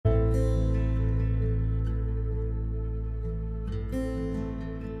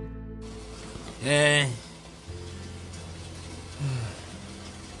Eh,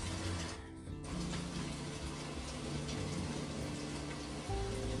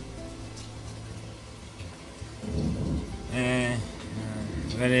 eh,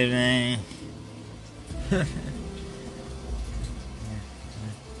 good evening.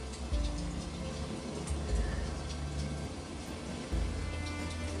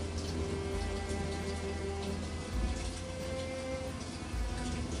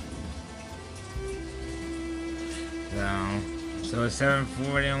 So it's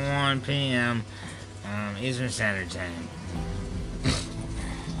 7:41 p.m. Eastern Standard Time.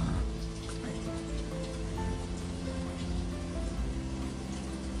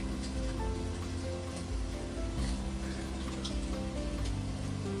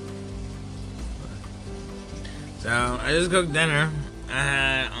 So I just cooked dinner. I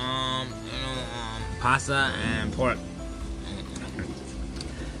had pasta and pork.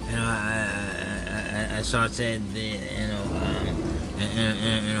 I sauteed the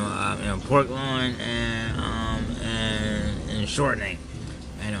pork loin and shortening,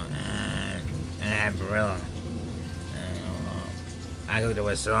 and I had Barilla. I cooked it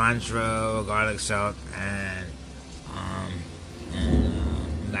with cilantro, garlic salt, and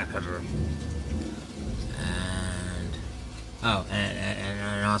black pepper.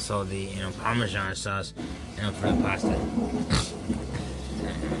 And also the Parmesan sauce, for the pasta.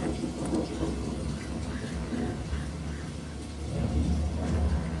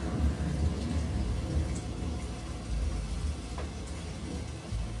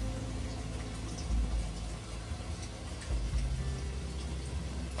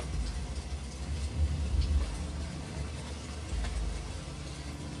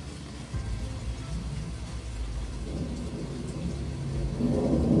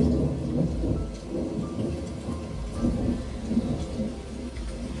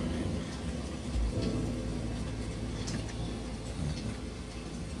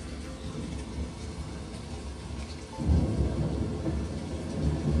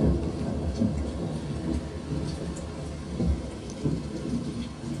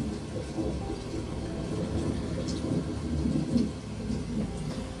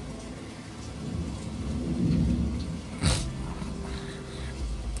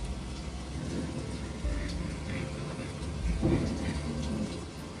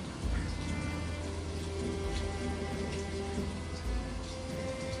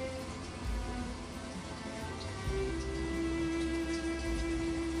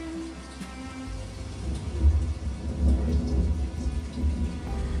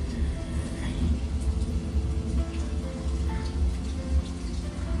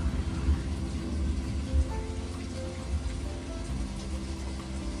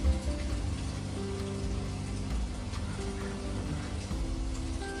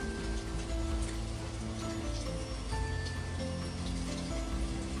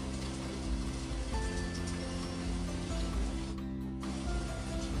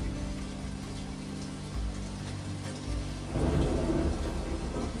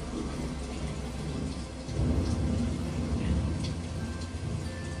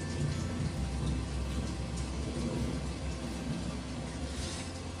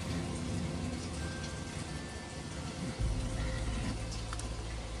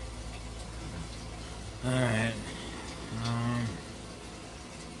 All right.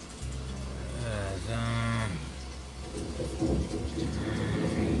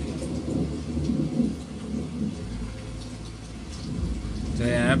 So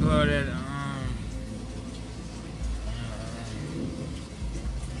yeah, I uploaded.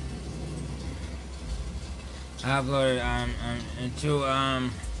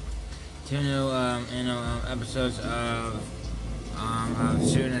 Two new episodes of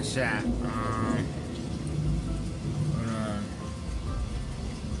Shooting a Chat.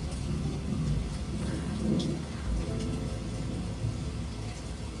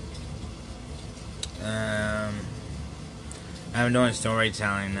 I'm doing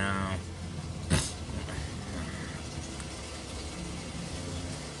storytelling now.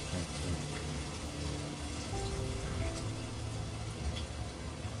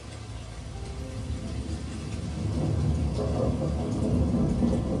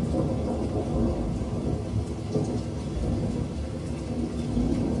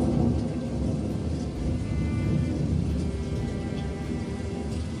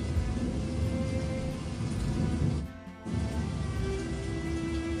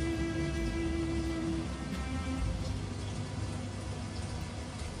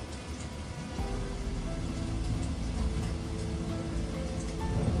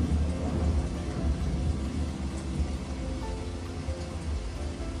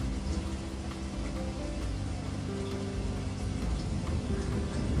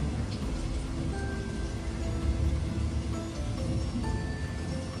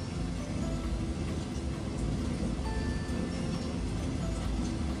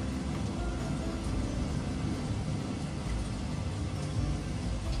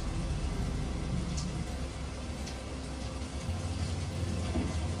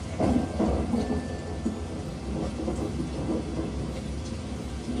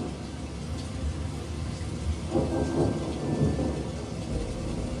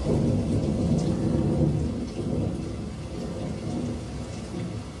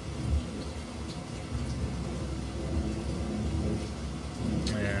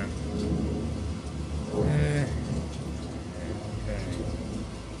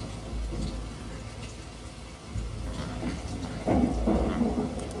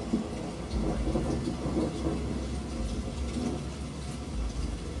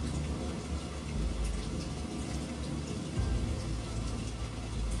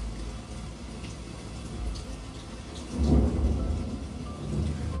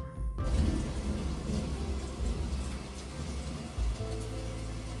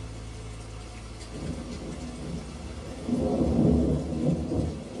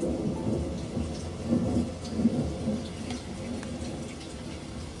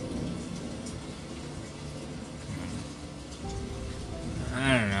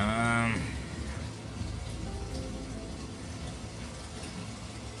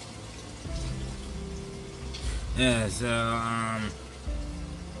 Yeah, so, um,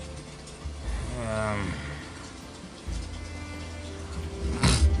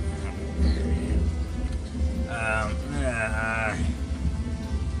 yeah,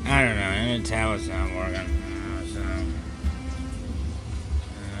 I don't know, and the tablet's not working, so,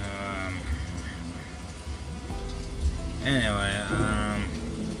 um, anyway, I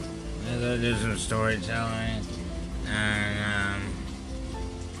gotta do some storytelling, and,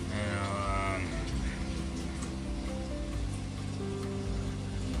 you know,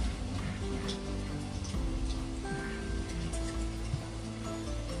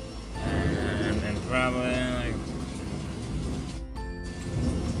 and probably, like,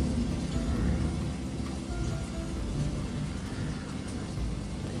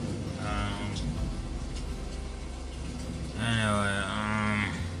 um, anyway,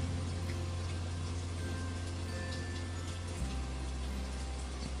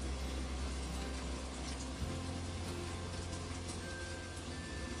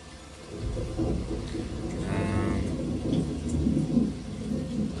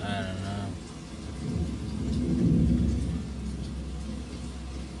 I don't know.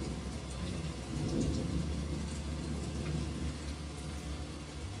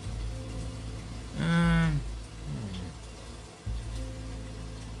 Um,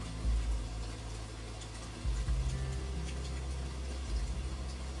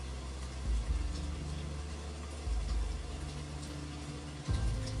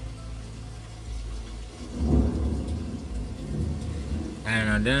 I don't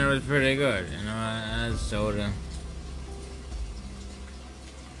know. Dinner was pretty good. You know, I had soda.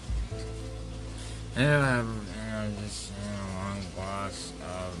 I don't have, just a long glass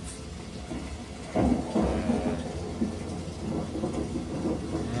of.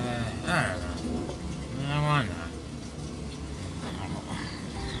 I don't know. Why not?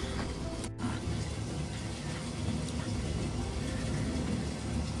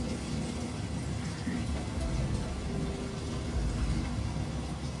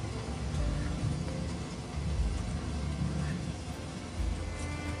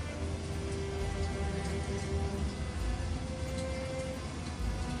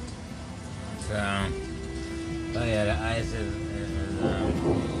 So, oh yeah, the ice is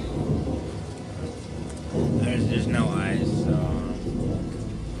there's no ice, so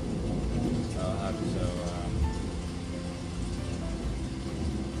I'll have to,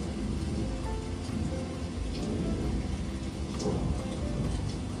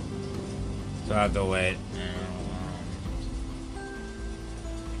 so I have to wait, I don't know.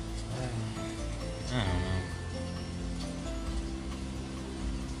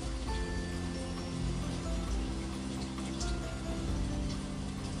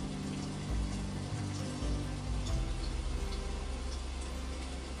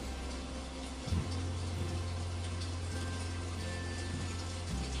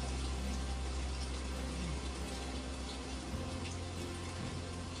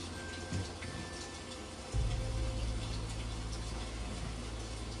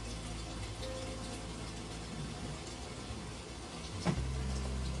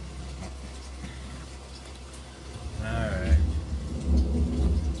 Alright.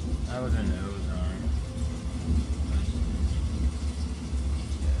 That was a news on.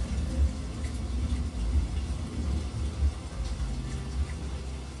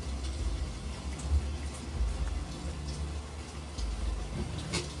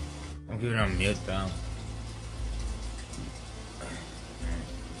 I'm keeping it on mute though.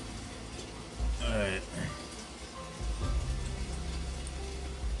 Alright.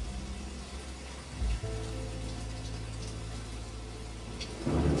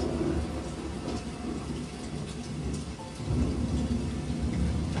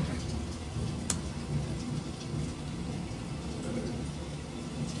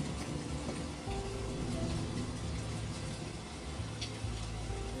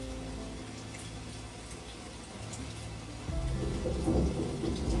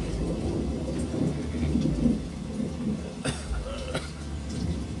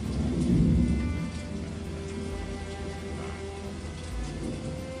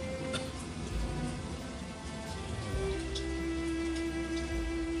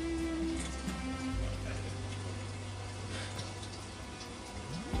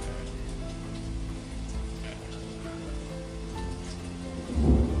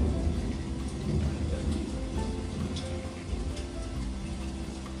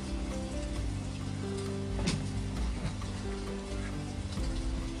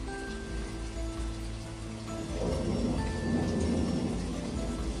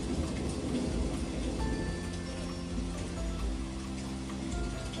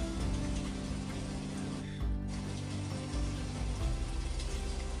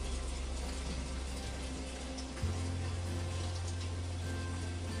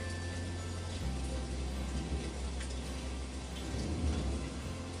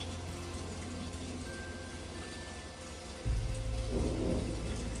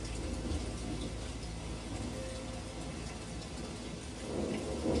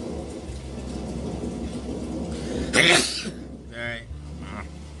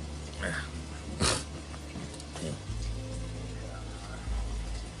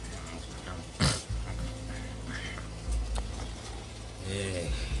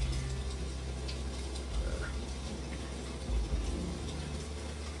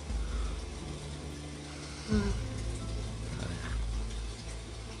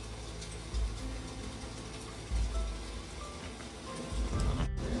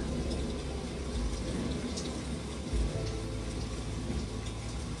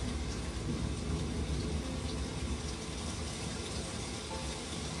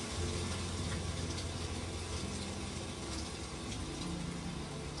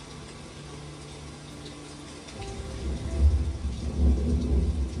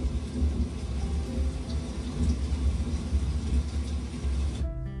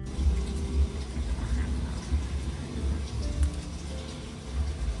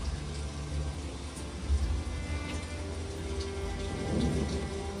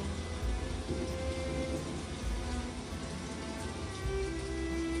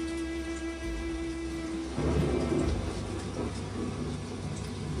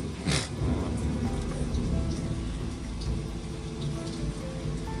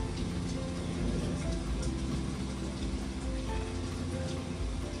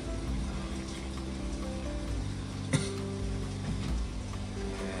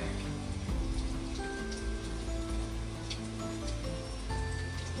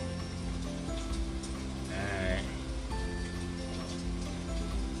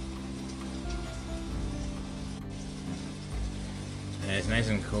 it's nice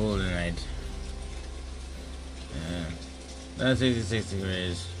and cool tonight. Yeah. That's 66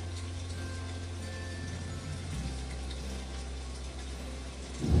 degrees.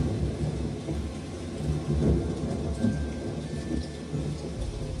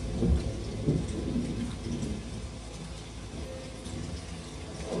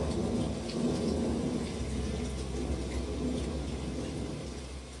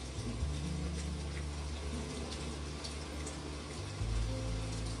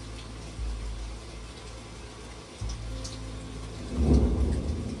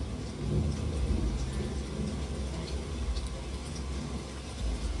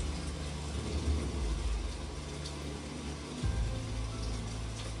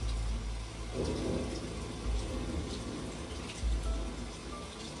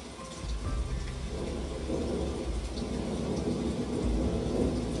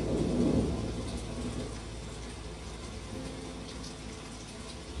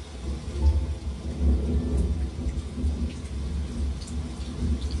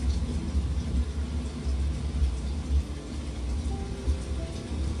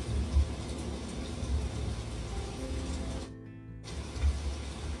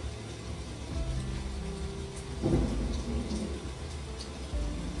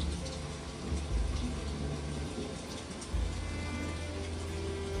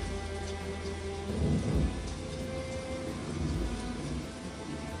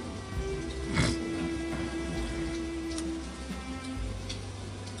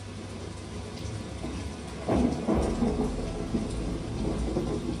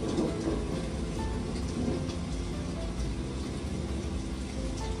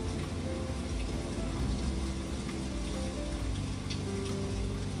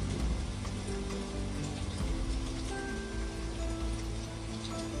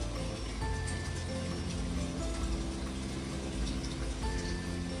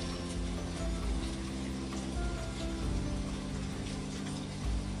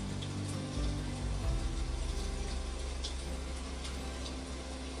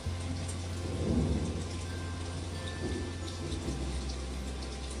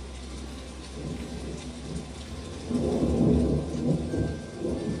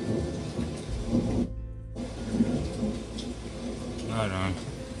 Hold on.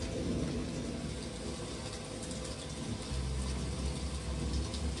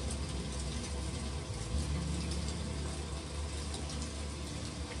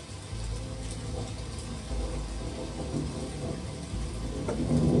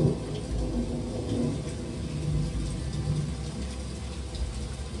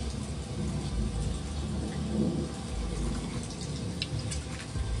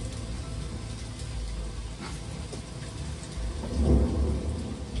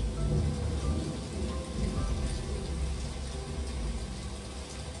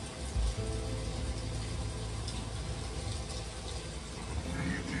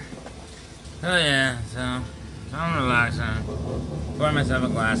 Oh yeah, so I'm relaxing. Pour myself a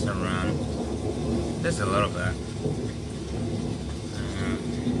glass of rum. Just a little bit.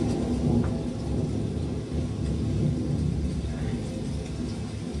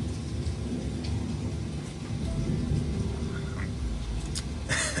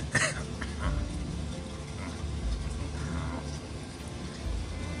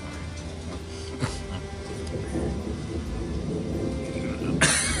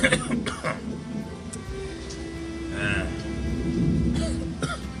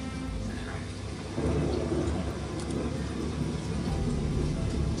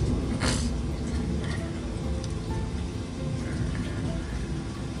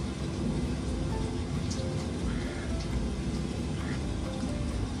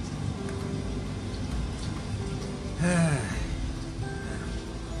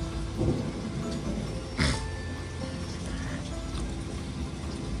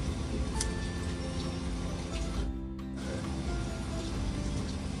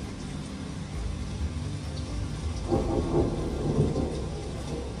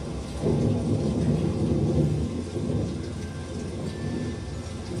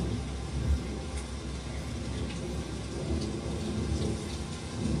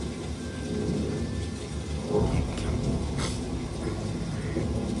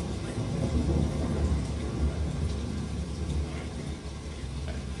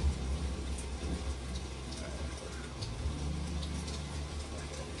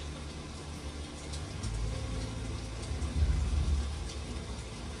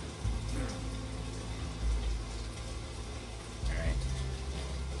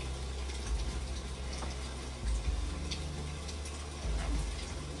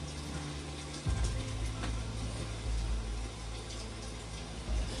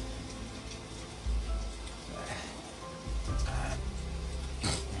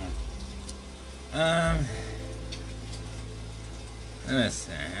 Let's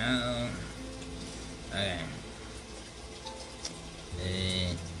see. Okay.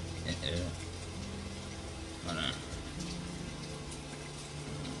 Hold on.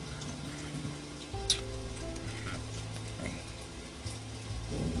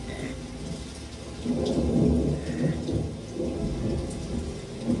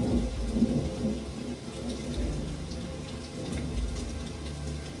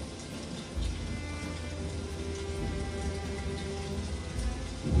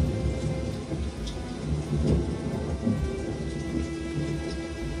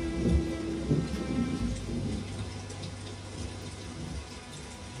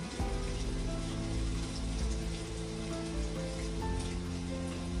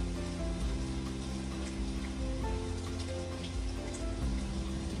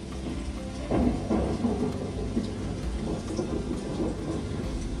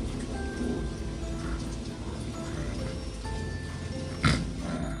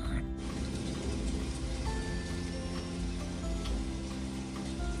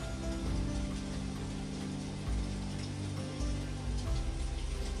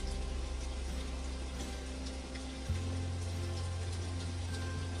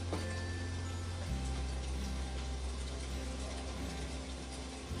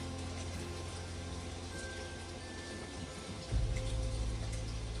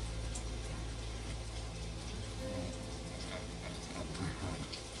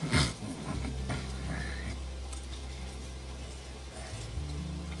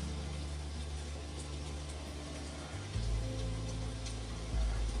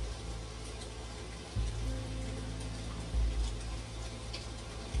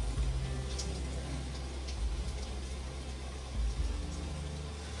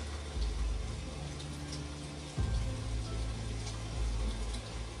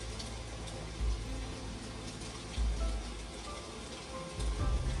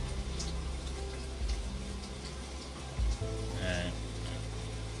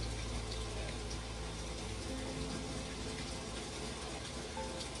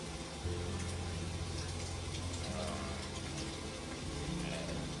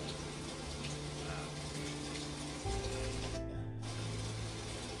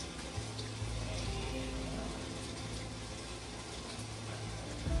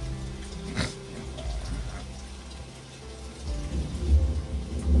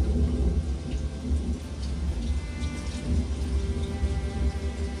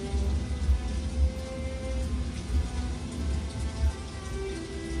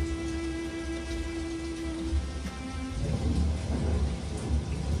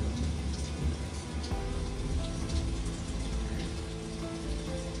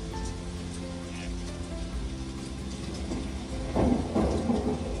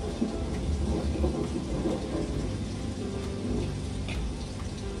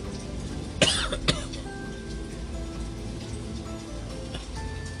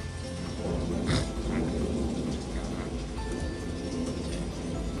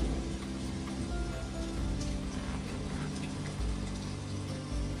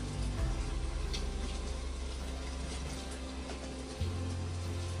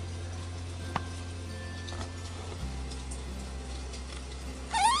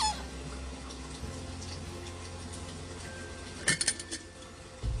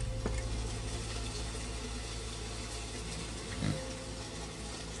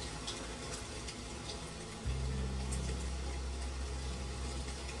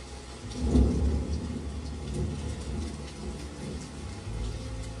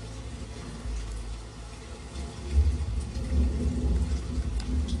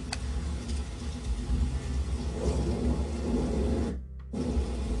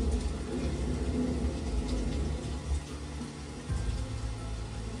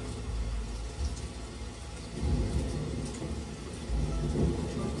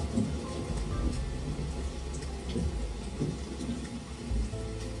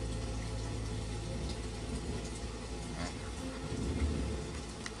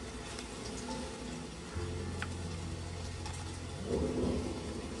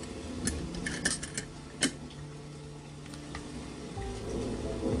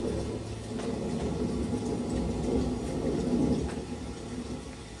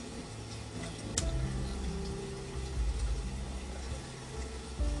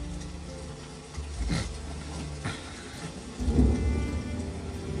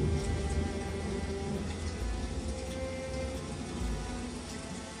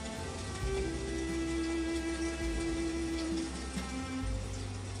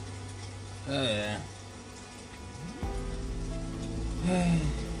 Oh yeah.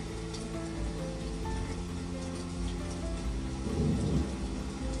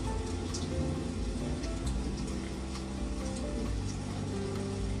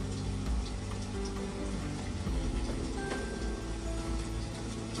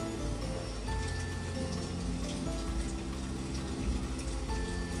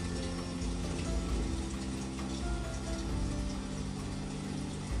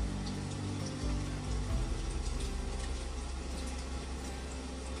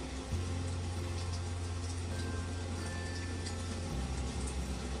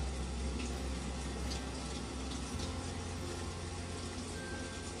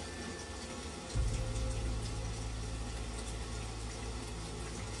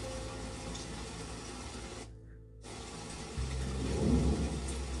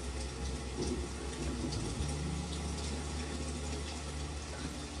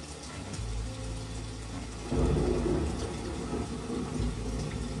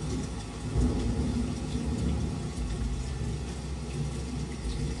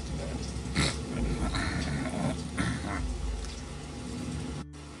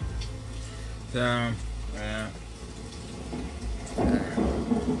 So, uh,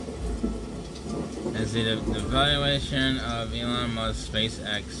 let's see, the valuation of Elon Musk's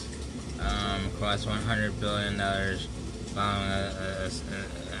SpaceX cost $100 billion following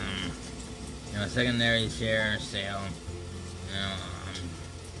a secondary share sale,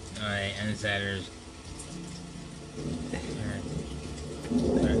 by insiders.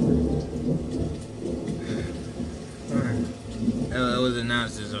 It was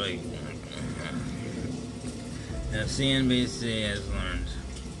announced this week. CNBC has learned.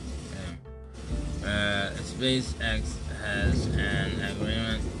 SpaceX has an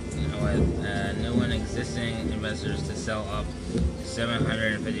agreement with new and existing investors to sell up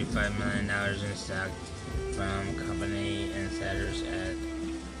 $755 million in stock from company insiders at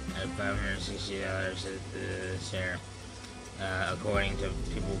 $560 a share, according to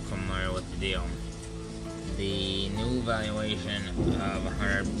people familiar with the deal. The new valuation of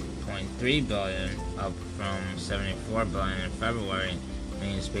 $100.3 billion, up from $74 billion in February,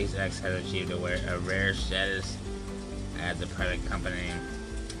 means SpaceX has achieved a rare status as a private company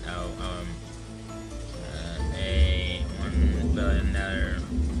of a $1 billion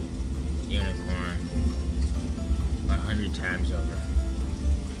unicorn 100 times over.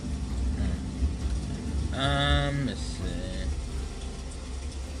 Let's see.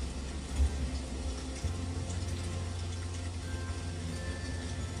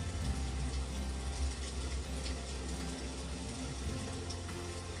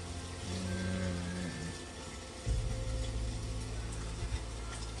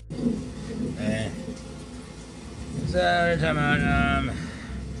 So we're talking about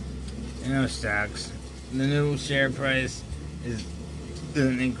stocks. The new share price is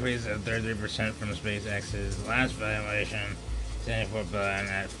an increase of 33% from SpaceX's last valuation, $74 billion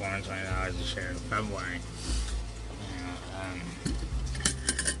at $420 a share in February.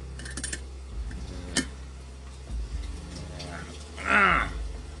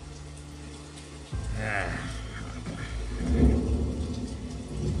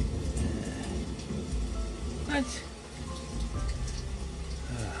 What?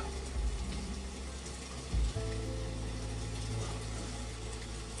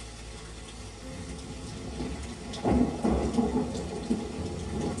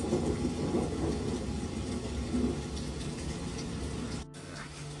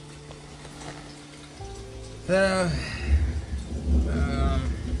 So,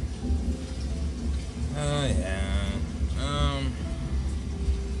 oh yeah,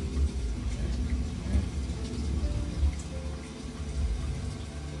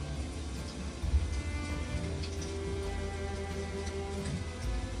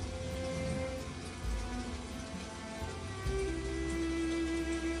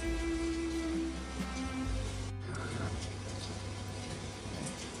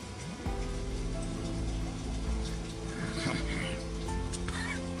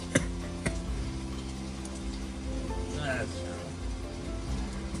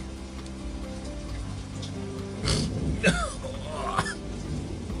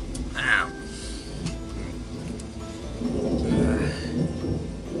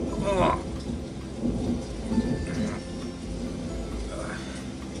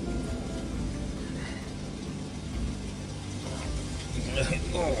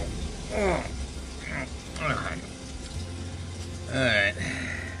 Alright.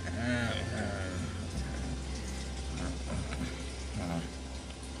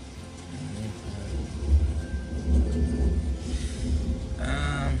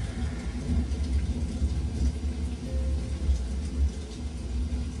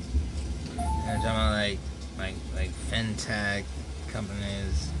 I'm talking about like fintech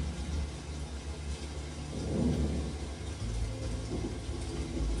companies.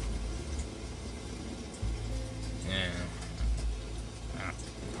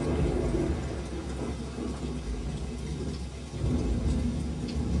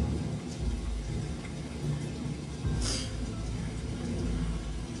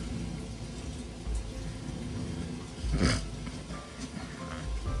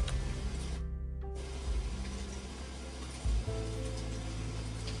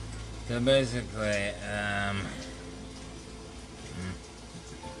 So basically,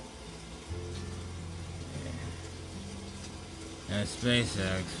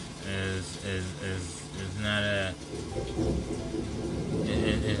 SpaceX is not a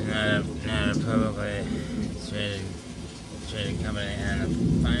publicly traded company,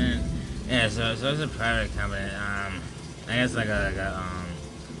 and yeah, so it's a private company. I guess like a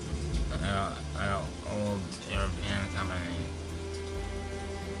old European company.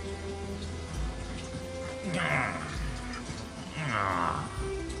 Oh,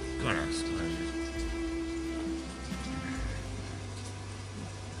 goodness gracious.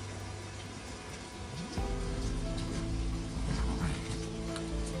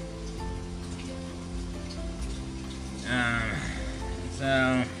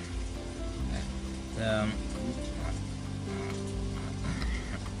 So, so,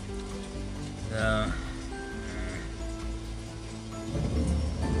 so,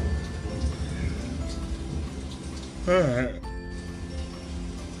 alright.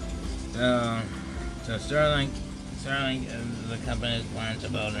 So Starlink is the company's plan to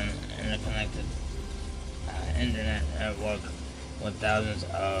build an interconnected internet network with thousands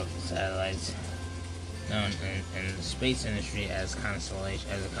of satellites, known in the space industry as a constellation.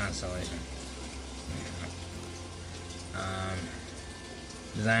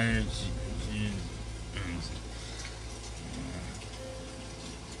 Designers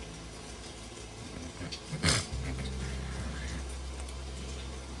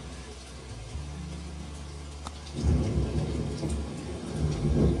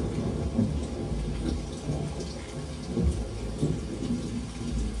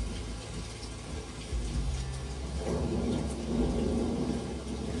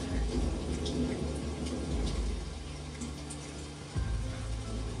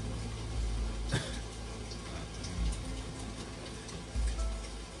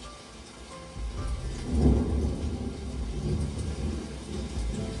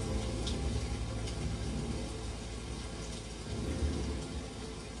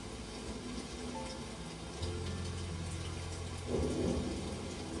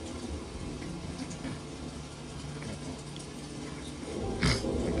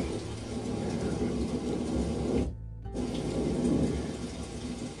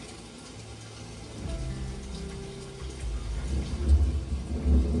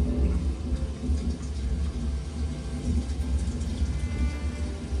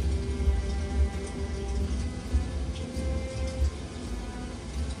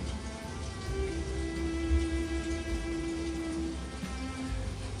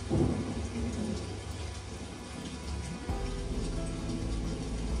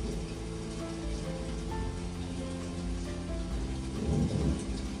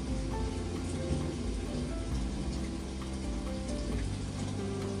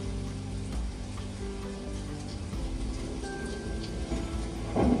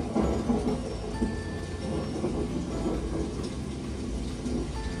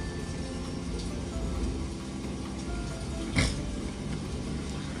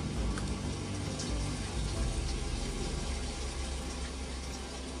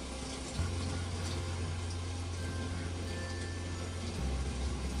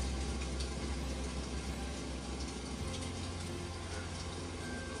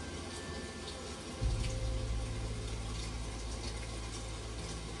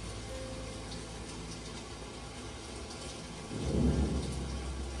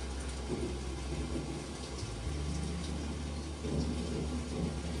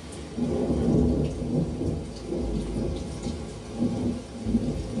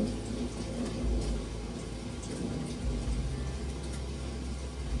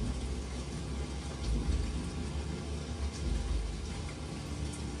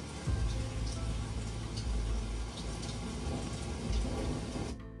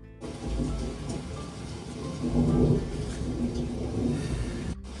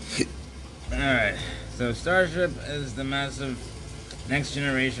Alright, so Starship is the massive next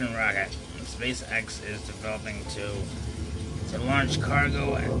generation rocket SpaceX is developing to launch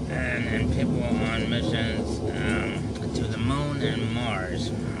cargo and people on missions to the moon and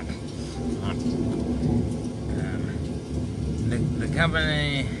Mars. The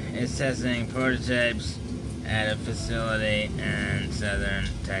company is testing prototypes at a facility in southern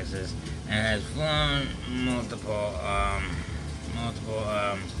Texas and has flown multiple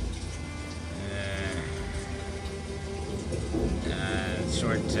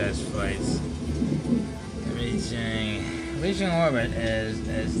short test flights. Reaching orbit is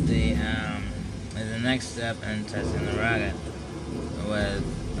the next step in testing the rocket, with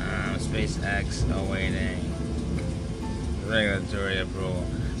SpaceX awaiting regulatory approval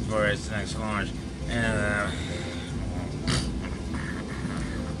for its next launch. And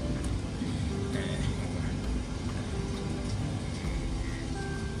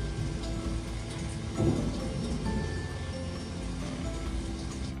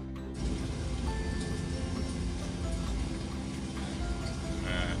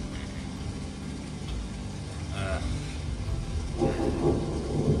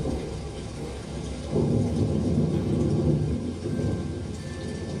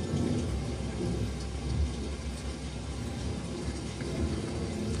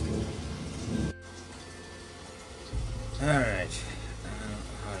alright,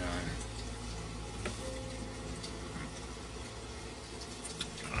 hold on.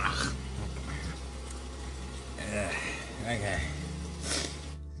 Okay.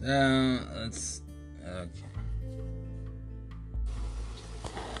 Let's. Okay.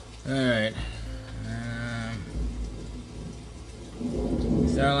 Alright.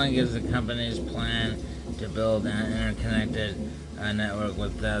 Starlink is the company's plan to build an interconnected network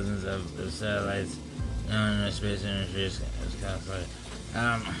with thousands of satellites known in the space industry as costly.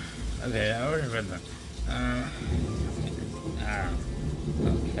 Okay, I already read that.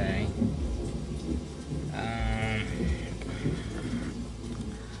 Okay.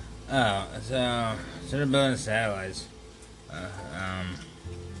 So they're building satellites.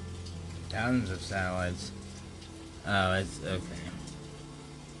 Thousands of satellites. Oh, it's okay.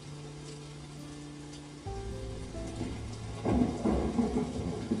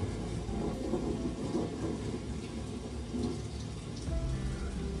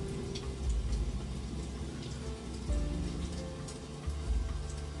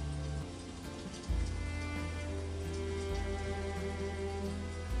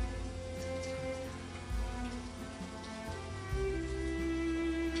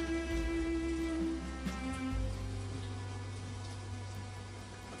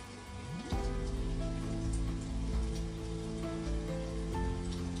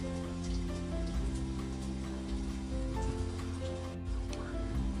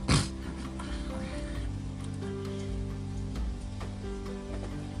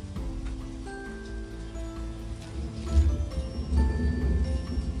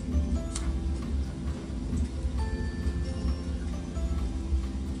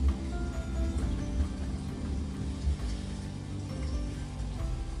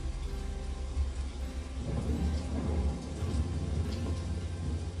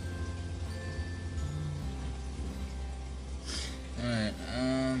 Alright,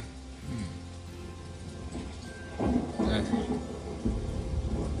 okay.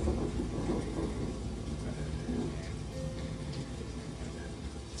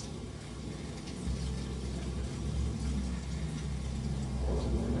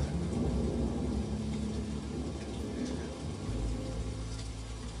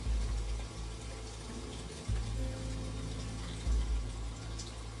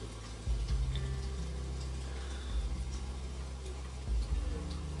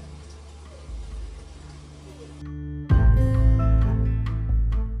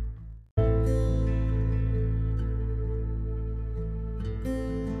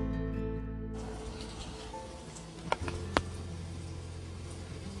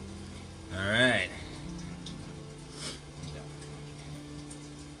 Alright.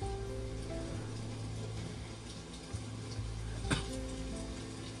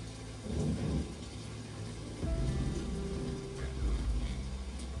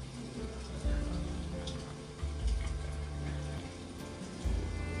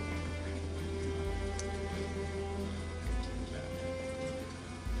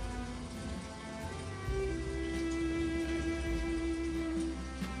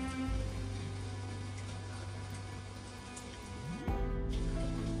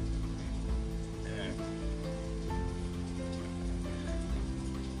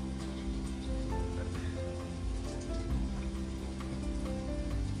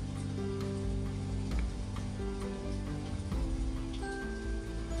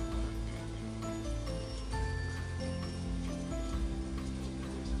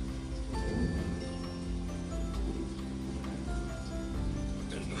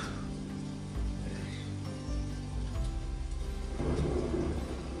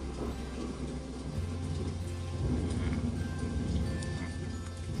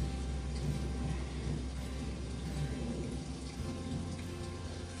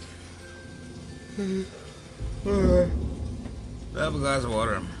 Alright. Have a glass of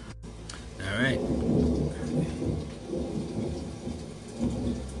water. Alright.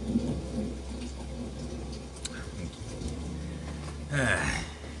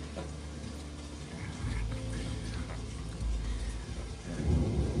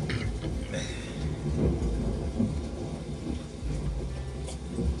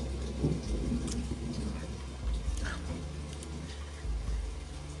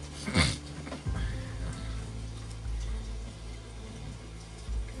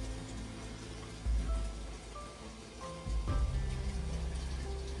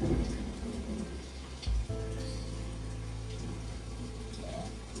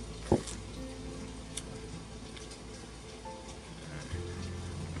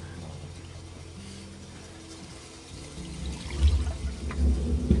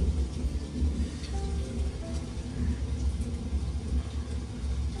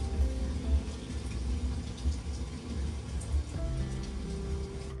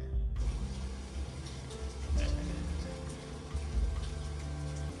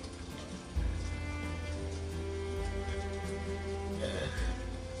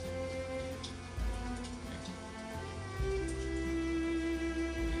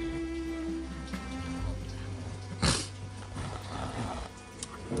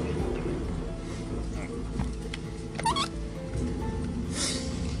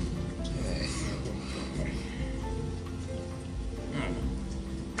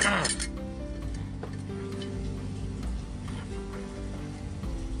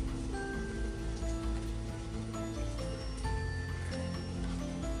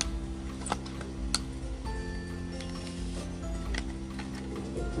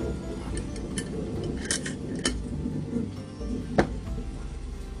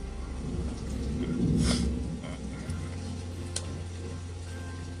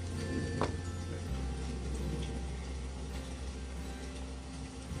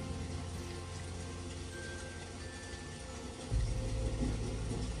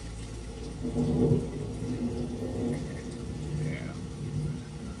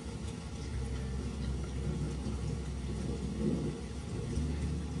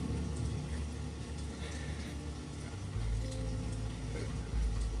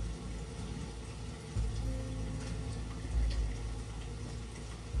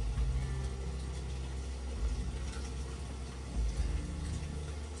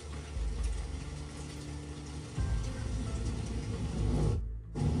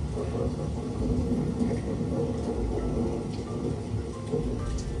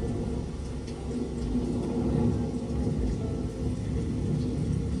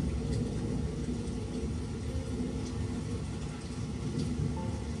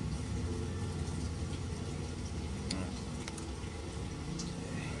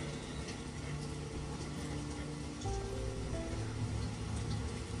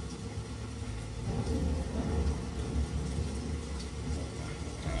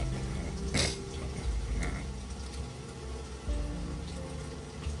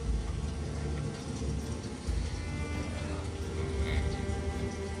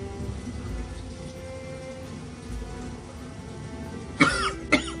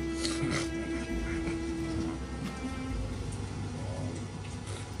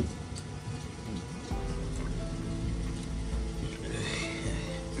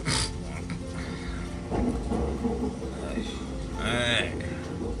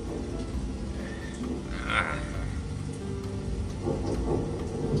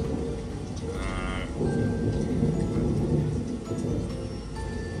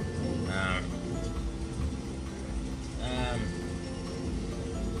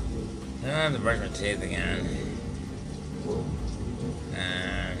 have to brush my teeth again.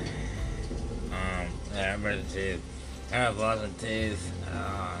 And, yeah, I brush my teeth. I have lost my teeth.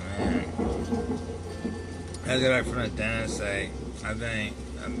 Oh, man. I got back from the dentist, like, I think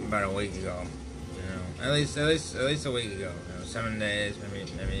about a week ago. You know, at least a week ago. You know, 7 days,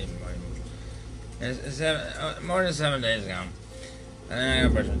 maybe more. It's more than 7 days ago. And then I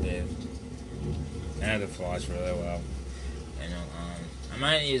gotta brush my teeth. I have to floss really well. You know, I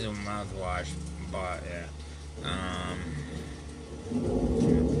might use a mouthwash, but yeah.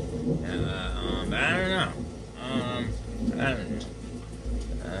 But I don't know. I don't know.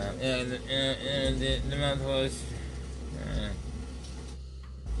 Yeah, the mouthwash.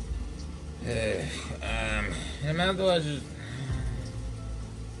 The mouthwash is.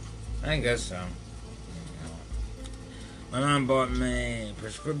 I guess so. My mom bought me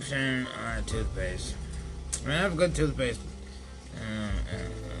prescription toothpaste. I mean, I have good toothpaste.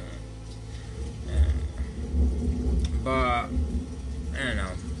 But, I don't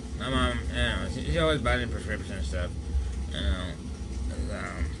know. My mom, she always buys me prescription and stuff. You know.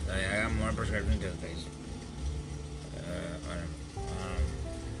 So yeah, I got more prescription toothpaste. Yeah.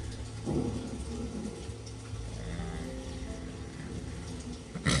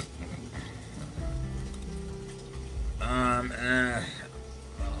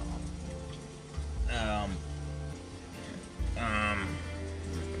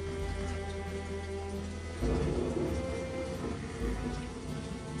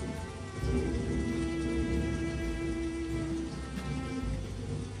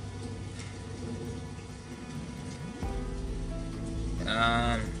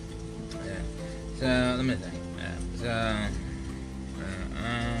 So let me think.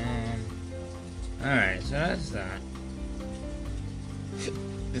 Alright, so that's that.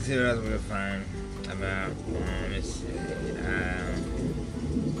 Let's see what else we can find about, let me see,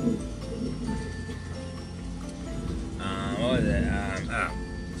 what was it,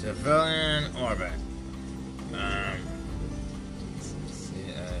 civilian orbit,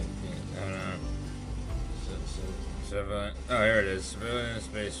 hold on, civilian, oh, here it is, civilian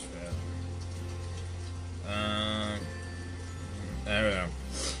spaceship, there we go,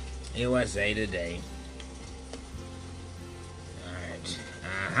 USA Today. Alright,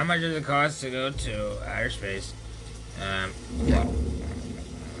 how much does it cost to go to outer space?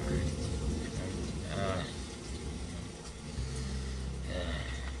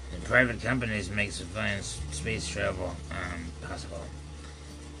 The private companies make civilian space travel possible.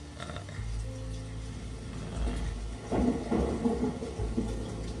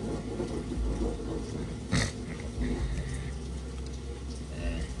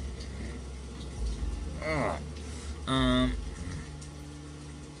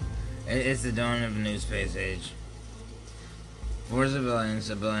 It's the dawn of a new space age. For civilians,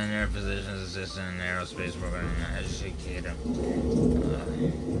 a billionaire physician's assistant in the aerospace program, educator,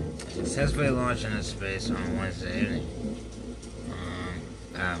 successfully launched into space on Wednesday evening.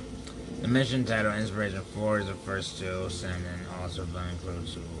 The mission title, Inspiration 4, is the first to send and also will include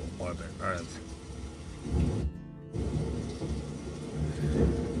to orbit Earth.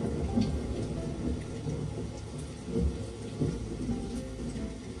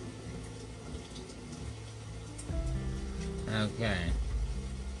 Okay.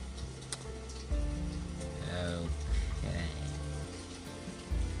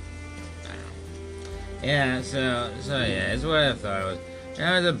 Yeah, so yeah, it's what I thought it was. I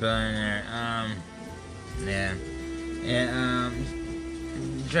was a billionaire.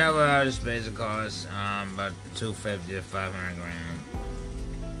 Travel out of space it costs about $250 to $500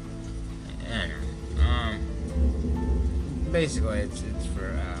 grand. Basically it's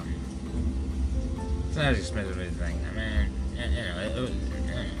for it's not as expensive as you think. I mean, it was,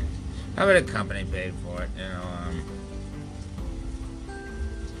 how about a company paid for it? You know,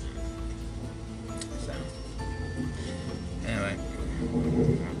 so anyway.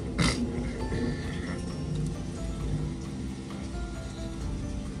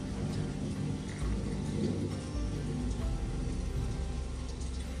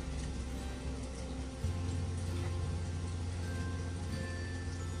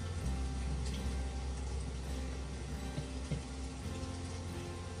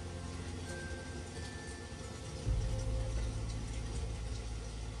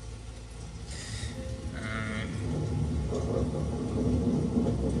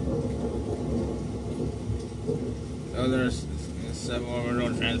 Other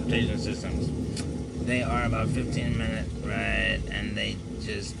suborbital transportation systems. They are about 15-minute ride, and they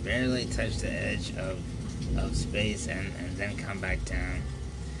just barely touch the edge of space and then come back down.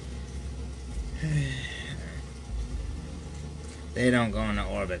 They don't go into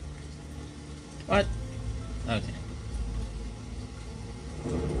orbit. What? Okay.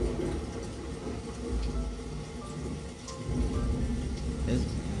 This,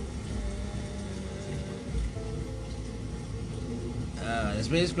 the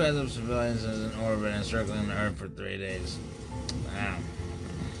spacecraft of civilians is in orbit and circling the Earth for 3 days. Wow.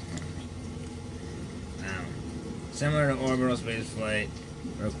 Wow. Similar to orbital spaceflight,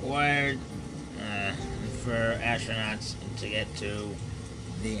 required for astronauts to get to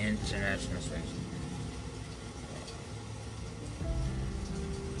the International Space Station.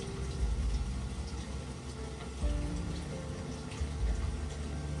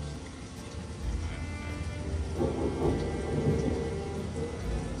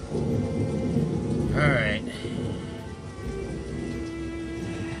 Alright.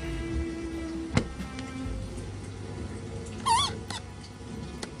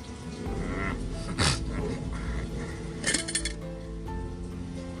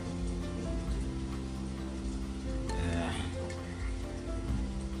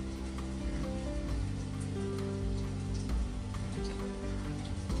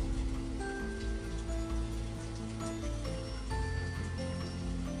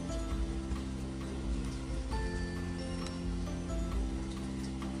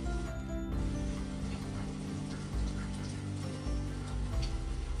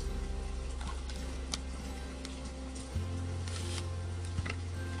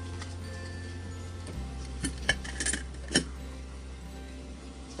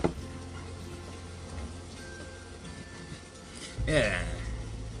 Yeah.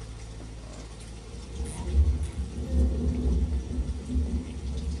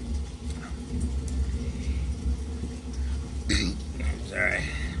 Sorry.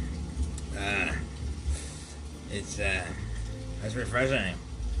 It's refreshing.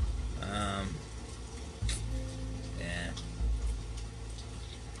 Yeah.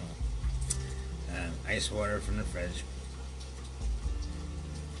 Ice water from the fridge.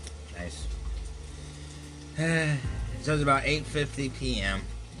 Nice. So it's about 8:50 p.m.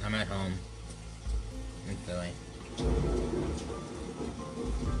 I'm at home in Philly.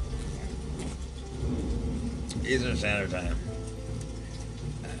 Eastern Standard Time.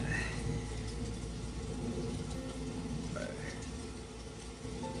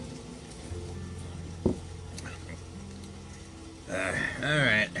 All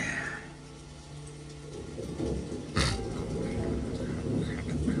right.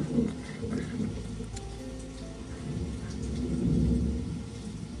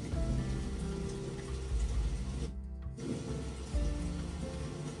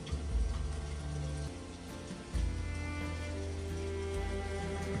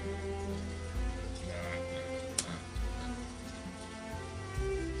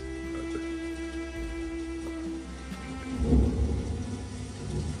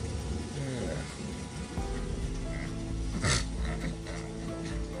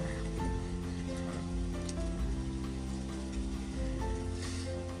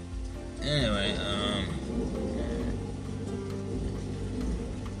 Anyway,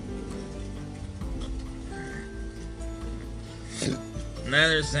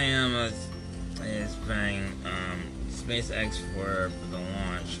 neither Sam is paying SpaceX for the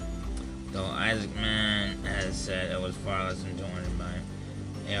launch, though Isaacman has said it was far less than 200 million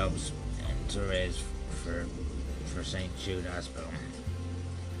helps to raise for St. Jude Hospital.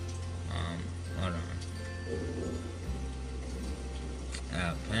 Hold on.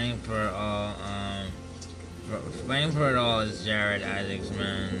 Paying for it all is Jared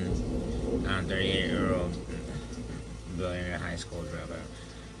Isaacman, 38-year-old billionaire high school dropout.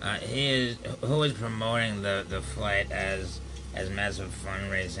 Who is promoting the flight as massive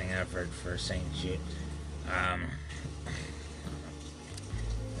fundraising effort for St. Jude.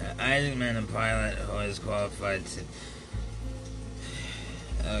 Isaacman, the pilot who is qualified to.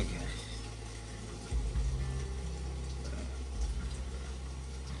 Okay.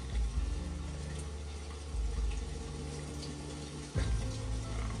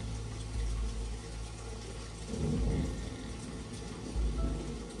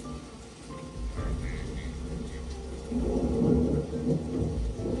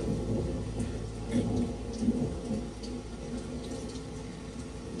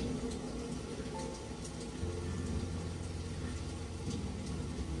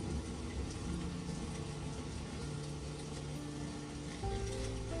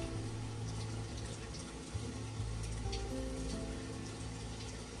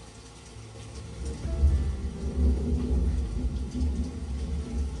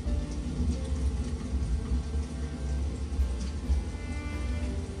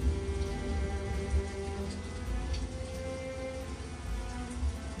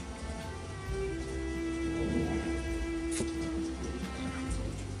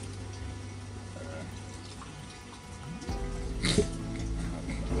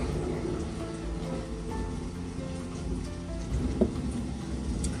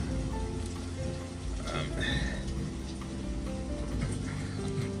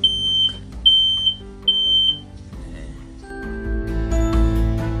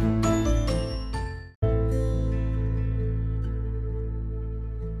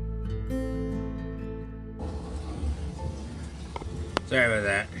 Sorry about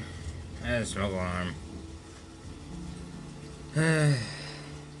that. I had a smoke alarm.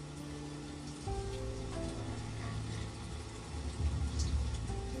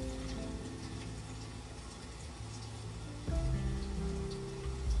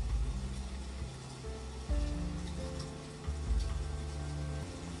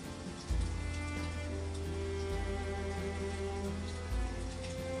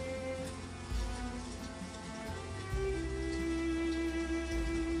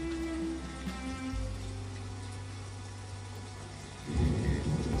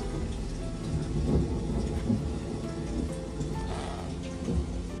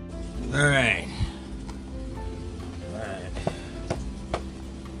 Alright.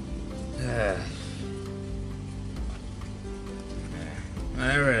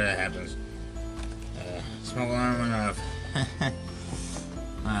 Whatever that happens. Smoke alarm went off.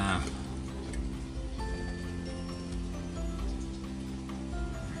 Wow.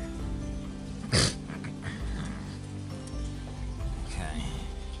 Okay.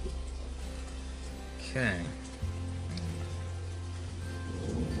 Okay.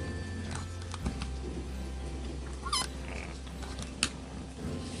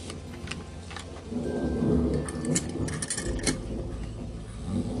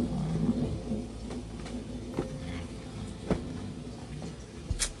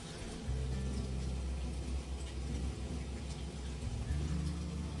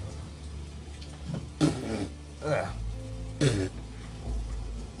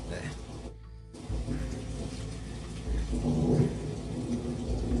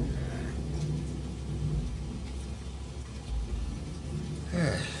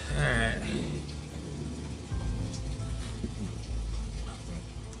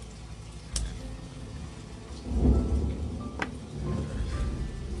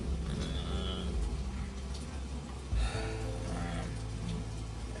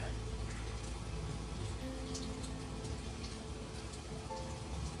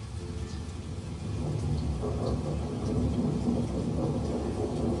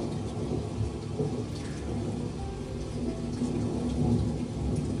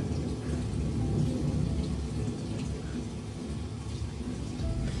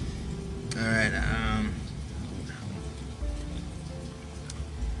 Alright.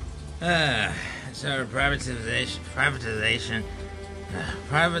 Alright, so privatization, privatization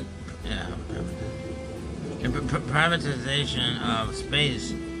of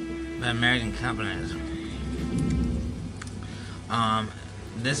space by American companies.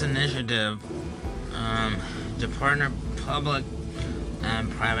 This initiative, to partner public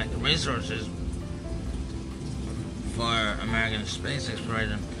and private resources for American space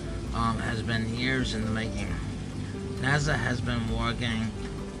exploration, has been years in the making. NASA has been working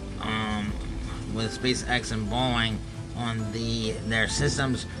with SpaceX and Boeing on their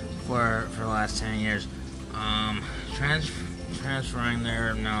systems for the last 10 years, transferring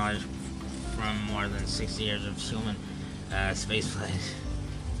their knowledge from more than 60 years of human spaceflight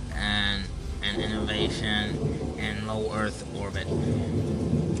and innovation in low Earth orbit.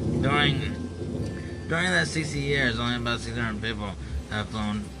 During that 60 years, only about 600 people have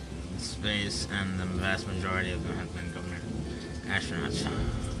flown space, and the vast majority of them have been government astronauts.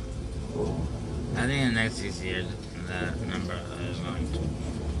 I think in the next 6 years, that number is going to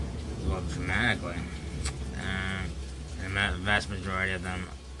go up dramatically. And the vast majority of them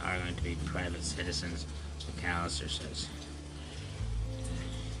are going to be private citizens, McAllister says.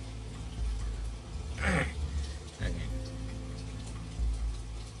 Okay.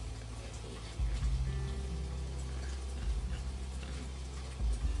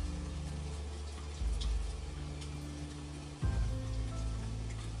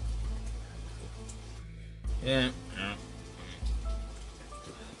 Yeah.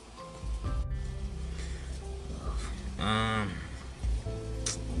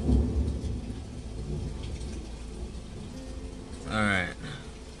 Alright.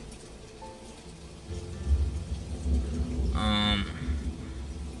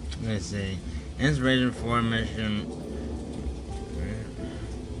 Let's see. Inspiration for mission.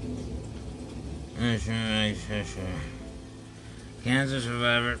 Cancer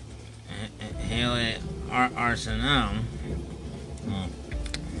survivor Haley Arsenault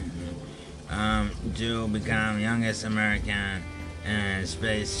to become youngest American in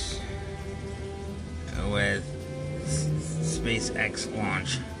space with SpaceX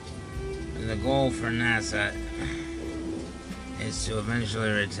launch. The goal for NASA is to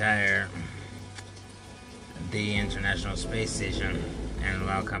eventually retire the International Space Station and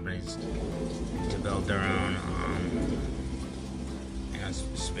allow companies to build their own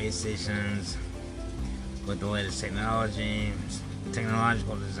space stations with the latest technology,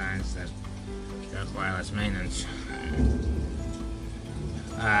 technological designs that require less maintenance.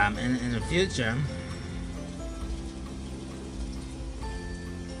 In the future,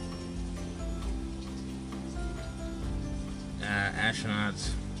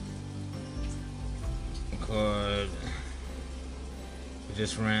 astronauts could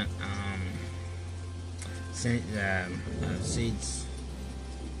just rent seats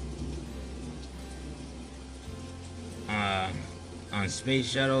on space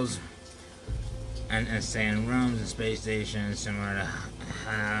shuttles and stay in rooms and space stations, similar to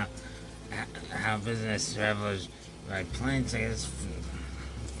how business travelers buy plane tickets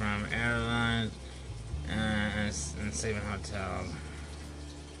from airlines and sleep in hotels.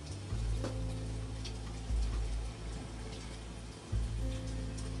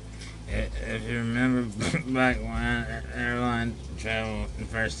 If you remember back when airline travel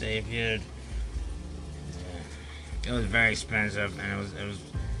first debuted, it was very expensive, and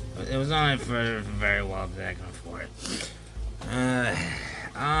it was only for very wealthy that can afford it.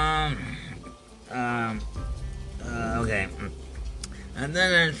 Okay. And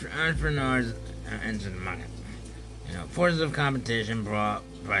then entrepreneurs entered the market. Forces of competition brought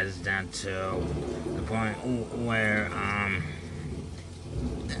prices down to the point where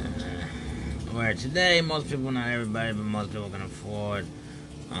today most people, not everybody, but most people can afford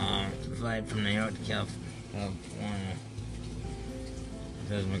to flight from New York to California.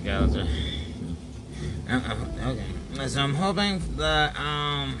 There's McAllister. Okay, so I'm hoping that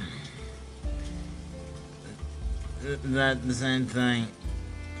that the same thing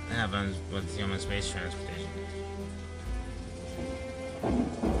happens with human space transportation.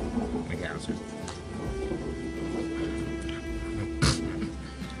 McAllister.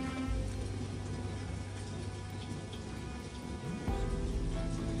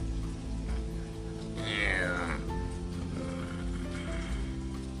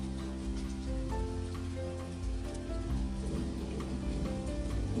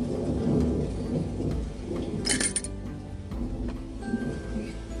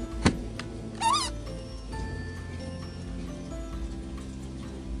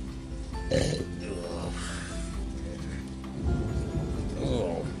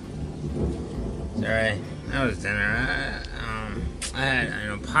 Sorry, that was dinner. I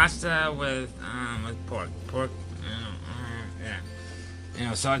had pasta with pork,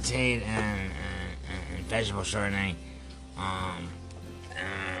 sautéed and vegetable chardonnay,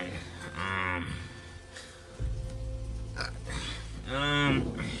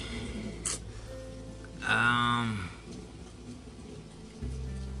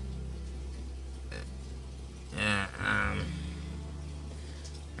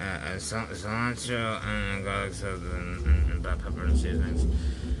 cilantro and garlic sauce and black pepper and seasonings.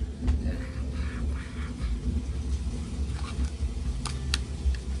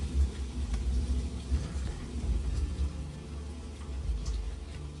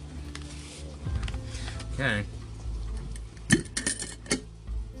 Okay.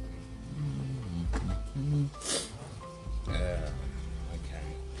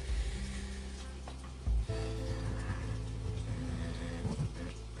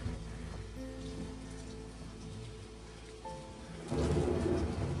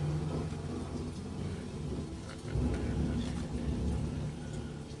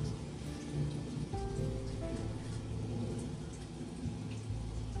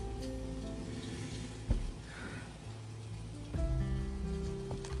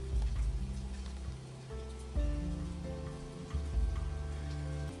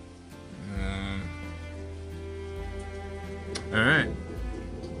 All right.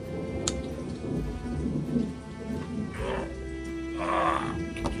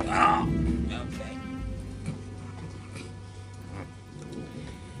 Okay.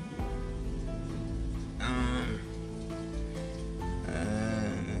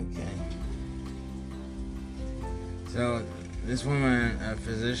 Okay. So this woman, a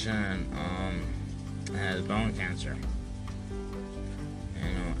physician, has bone cancer.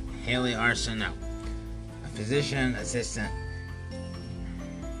 Haley Arsenault, a physician assistant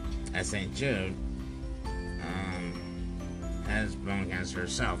at St. Jude, has bone cancer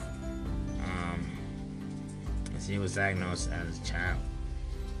herself. She was diagnosed as a child.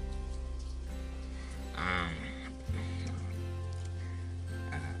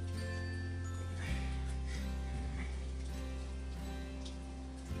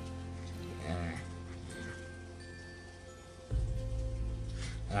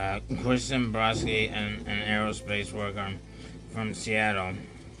 Kristen Brodsky, an aerospace worker from Seattle,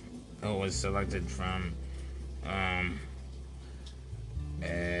 who was selected from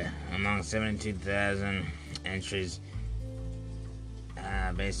among 72,000 entries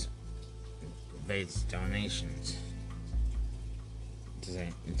base donations to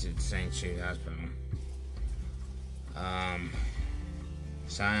St. Jude Hospital.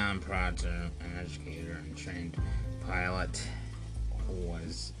 Sion Prater, an educator and trained pilot, who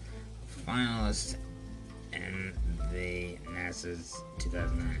was a finalist in the NASA's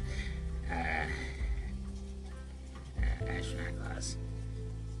 2009 astronaut class.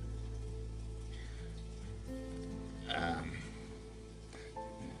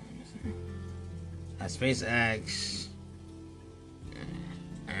 SpaceX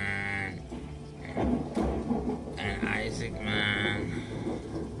and Isaacman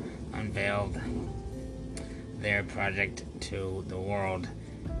unveiled their project to the world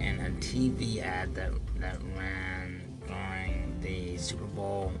in a TV ad that ran during the Super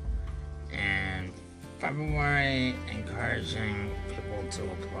Bowl in February, encouraging people to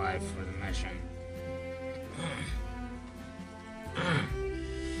apply for the mission.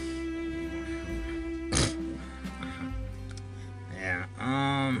 Yeah,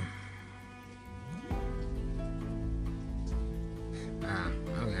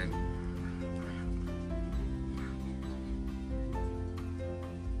 okay.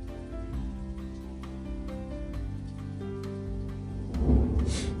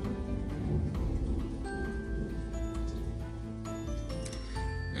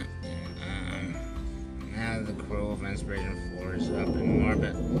 Now the crew of Inspiration 4 is up in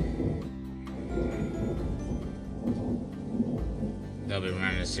orbit. They'll be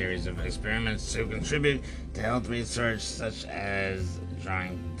running a series of experiments to contribute to health research, such as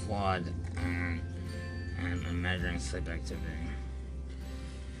drawing blood and measuring sleep activity.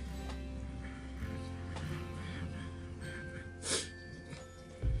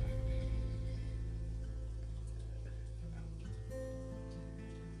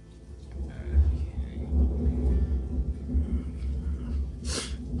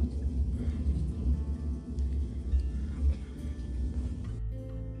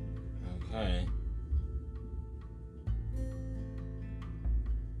 Okay.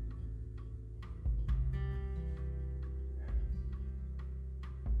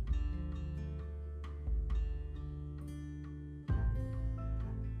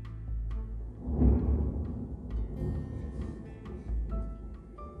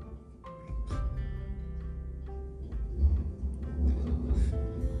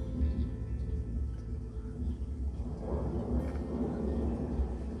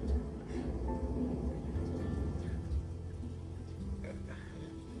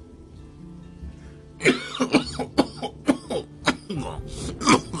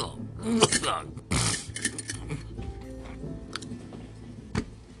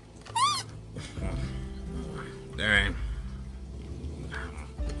 Alright. Alright.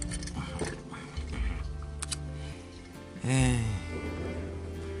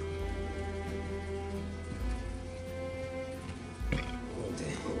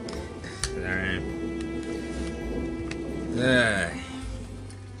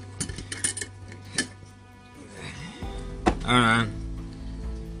 Hold on.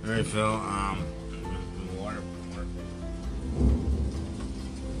 Refill, water.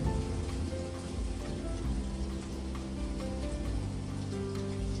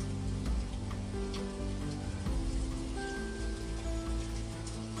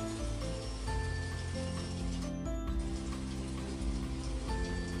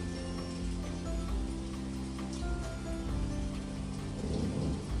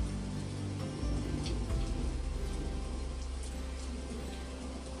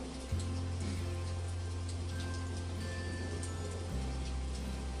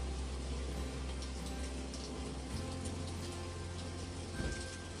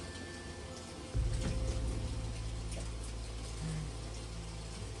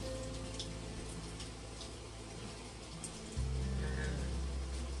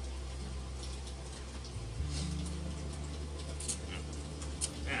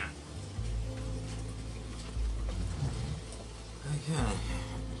 Okay.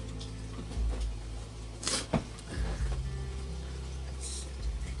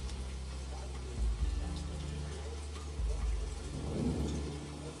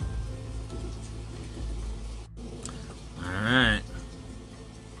 All right.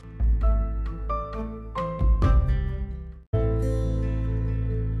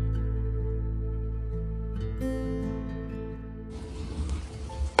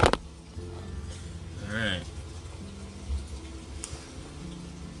 All right.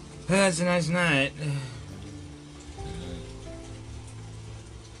 That's a nice night.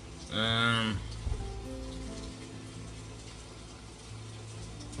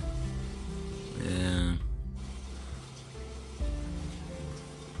 Yeah.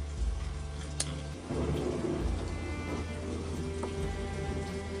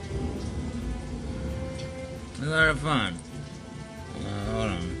 lot of fun.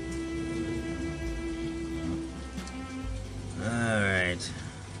 Hold on. Alright.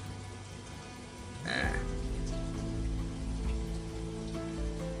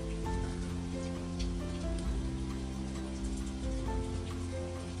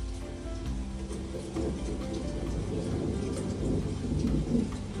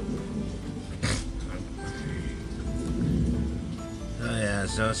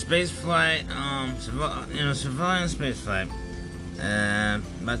 So space flight, civilian space flight,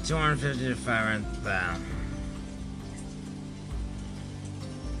 about 250 to 500,000.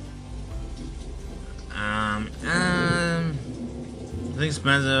 It's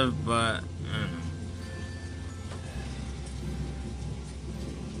expensive, but I don't know.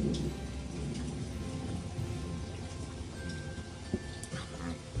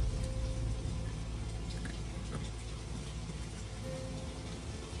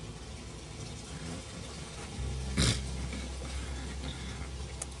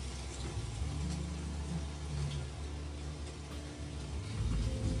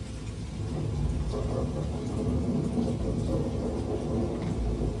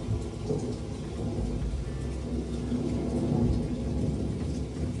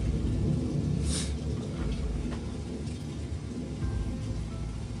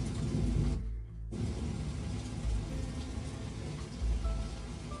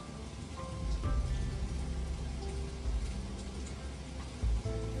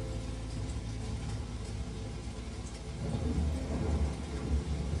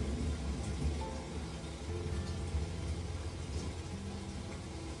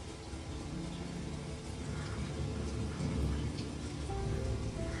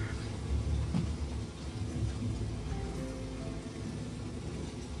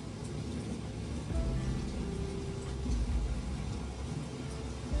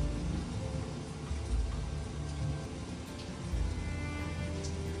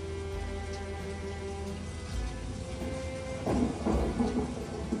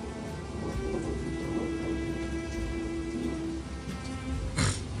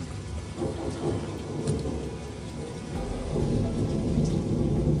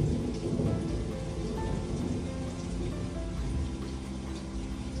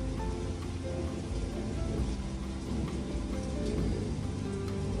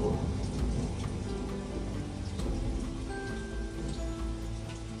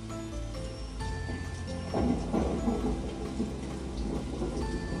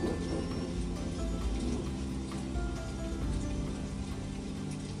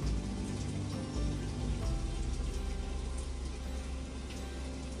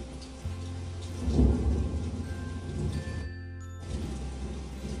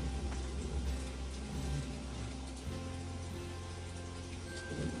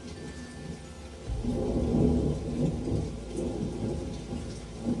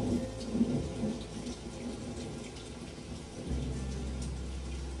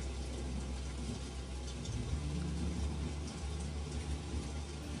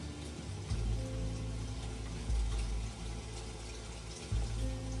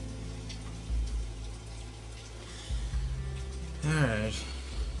 Alright.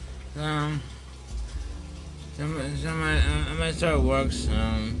 I might start works. I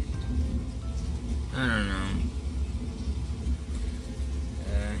don't know.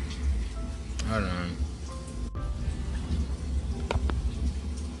 Hold on.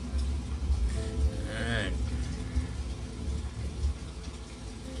 Alright.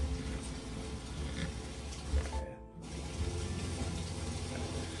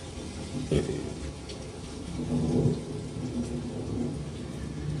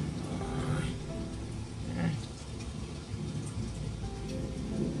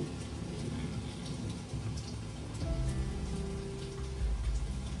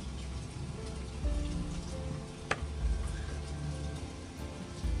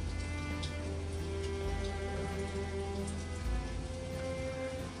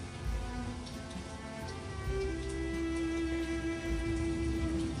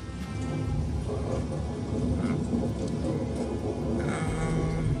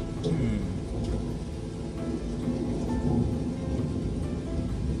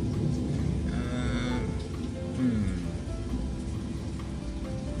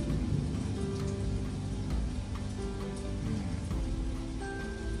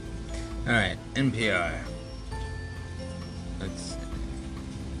 Alright, NPR. Let's.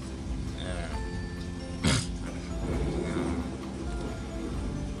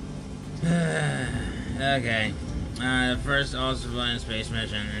 Okay. The first all-civilian space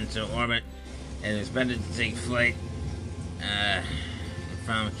mission into orbit is expected to take flight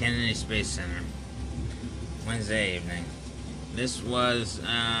from Kennedy Space Center. Wednesday evening. This was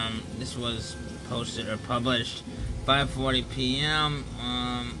posted or published 5:40 p.m.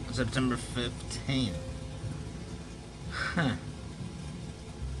 September 15th. Huh.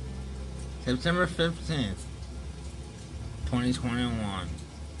 September 15th, 2021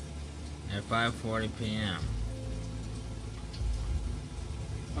 at 5:40 p.m.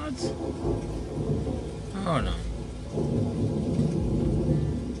 What? Hold on.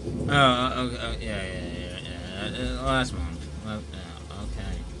 Oh, okay, yeah. Last month. Okay.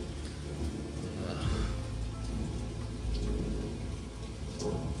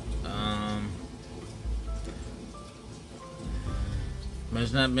 But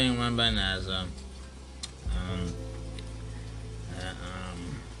it's not being run by NASA. Uh,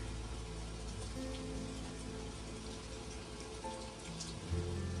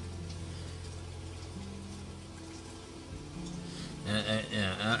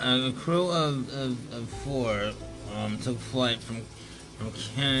 um, a crew of four took flight from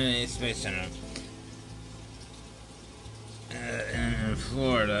Kennedy Space Center in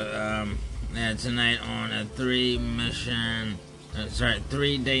Florida tonight on a 3-day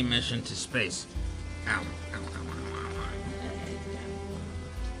mission to space. Ow.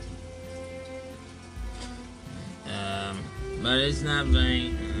 But it's not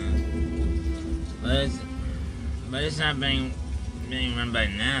being being run by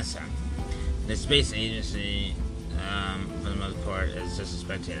NASA. The space agency, for the most part, is just a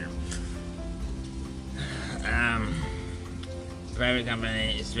spectator. Private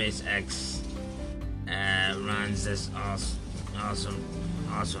company SpaceX runs this awesome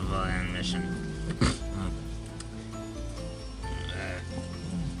volume mission.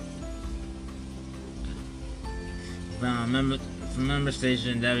 From member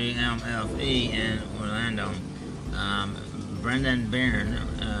station WMLE in Orlando, Brendan Byrne,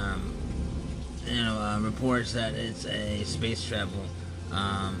 reports that it's a space travel.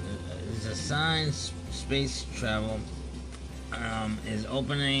 It's a sign space travel is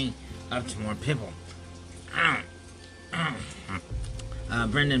opening up to more people.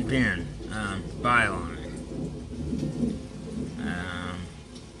 Brendan Byrne, byline.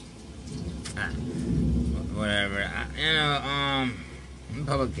 Whatever.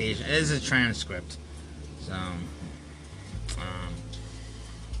 Publication. It is a transcript. So,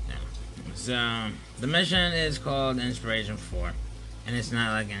 yeah. So, the mission is called Inspiration 4. And it's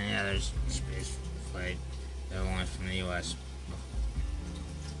not like any other space flight that launched from the U.S.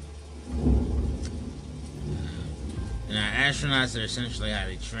 Astronauts are essentially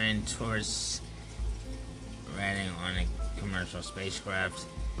highly trained towards riding on a commercial spacecraft,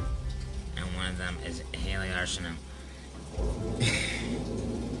 and one of them is Haley Arsenault.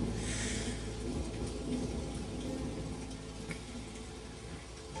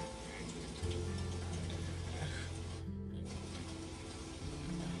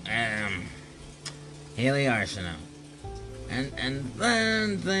 Haley Arsenault. And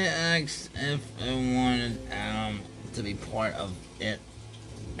then they asked if I wanted to be part of it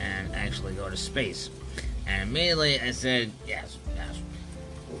and actually go to space. And immediately I said yes.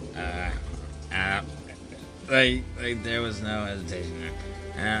 Like there was no hesitation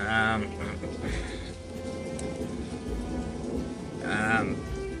there.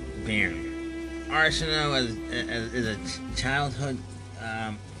 Byrne. Arsenault is a childhood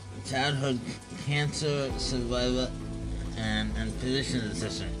cancer survivor and physician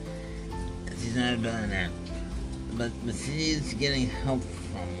assistant. She's not a billionaire, but she's getting help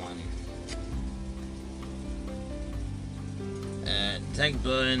from one. Tech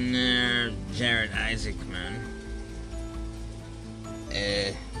billionaire Jared Isaacman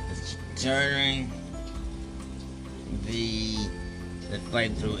is chartering the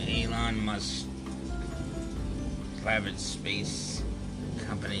flight through Elon Musk's private space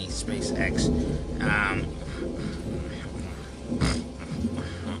company, SpaceX.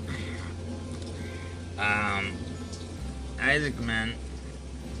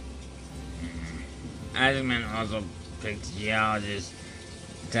 Isaacman also picked geologist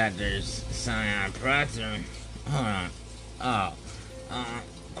Dr. Sion Proctor.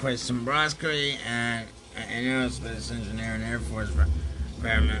 Chris Dombrowski, and an aerospace engineer and Air Force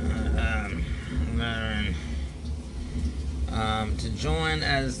veteran, to join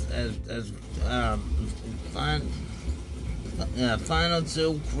as final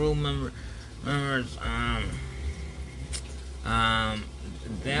two crew members.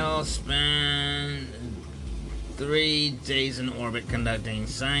 They'll spend 3 days in orbit conducting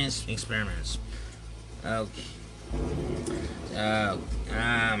science experiments. Okay.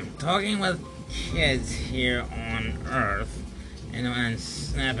 Talking with kids here on Earth, and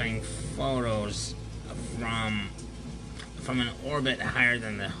snapping photos from an orbit higher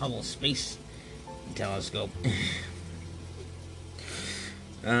than the Hubble Space Telescope.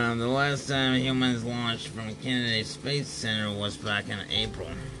 The last time humans launched from a Kennedy Space Center was back in April.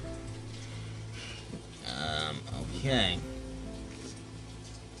 Okay.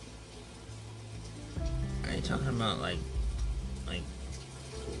 Are you talking about like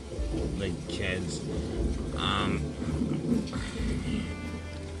kids?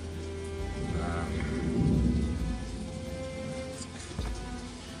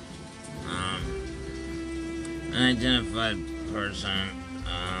 Unidentified person.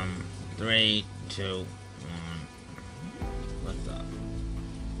 3, 2, 1. What's up?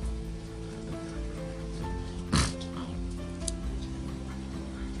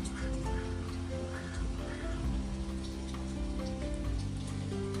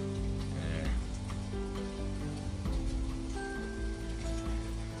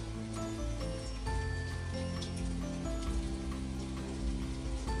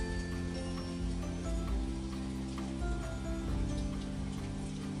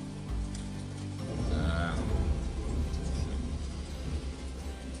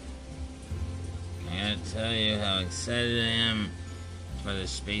 Tell you how excited I am for the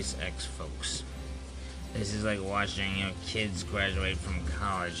SpaceX folks. This is like watching your kids graduate from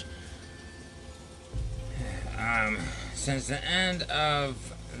college. Since the end of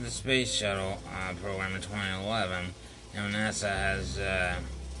the space shuttle program in 2011, NASA has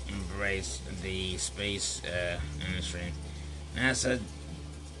embraced the space industry. NASA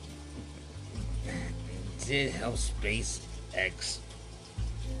did help SpaceX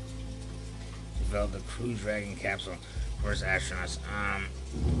develop the Crew Dragon capsule for its astronauts.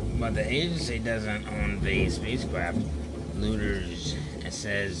 But the agency doesn't own the spacecraft. Looters, it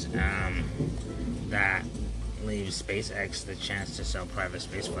says, that leaves SpaceX the chance to sell private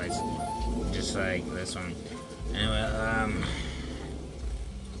space flights, just like this one. Anyway,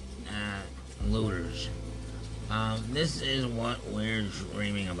 looters. This is what we're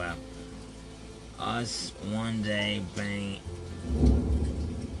dreaming about. Us one day being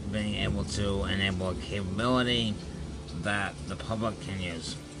able to enable a capability that the public can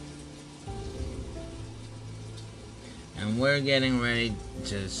use. And we're getting ready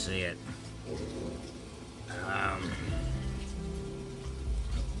to see it.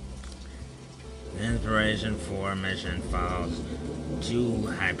 The inspiration for mission follows 2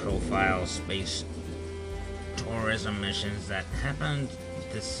 high-profile space tourism missions that happened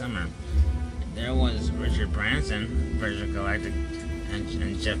this summer. There was Richard Branson, Virgin Galactic,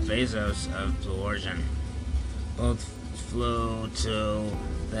 and Jeff Bezos of Blue Origin. Both flew to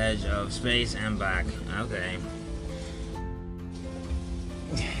the edge of space and back. Okay.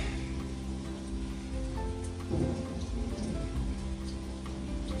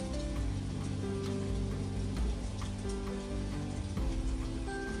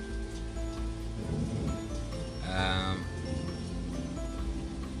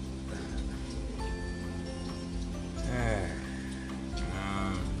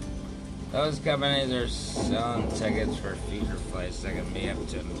 Those companies are selling tickets for future flights that can be up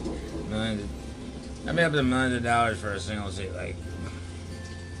to millions of dollars for a single seat. Like,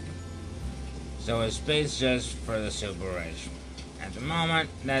 so is space just for the super rich? At the moment,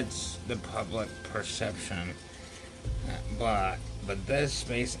 that's the public perception. But this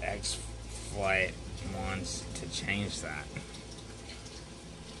SpaceX flight wants to change that.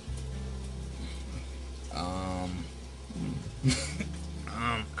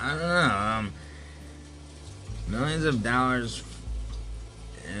 I don't know. Millions of dollars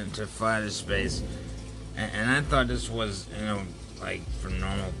to fly to space, and I thought this was, like for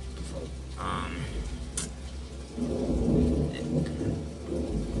normal folk.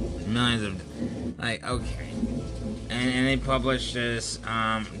 Millions of, like, okay, and they published this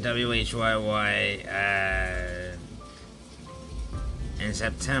WHYY in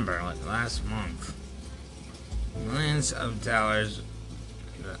September, like last month. Millions of dollars.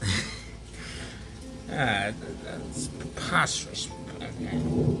 That's preposterous. Okay.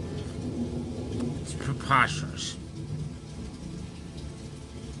 It's preposterous.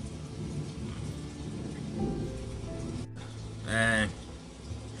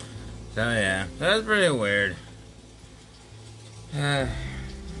 So yeah, that's pretty weird. I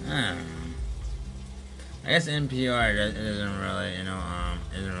guess NPR isn't really,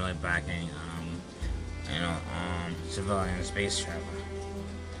 isn't really backing, civilian space travel.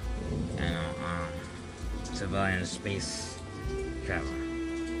 Civilian space travel.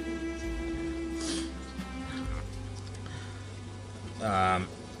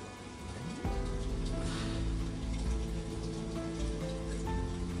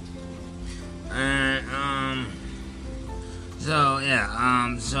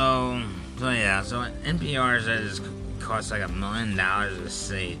 Yeah. So NPR says it costs like $1 million a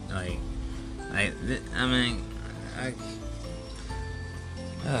seat. I mean, like,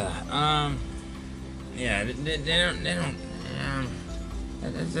 yeah, they don't.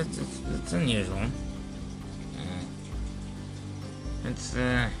 It's unusual. It's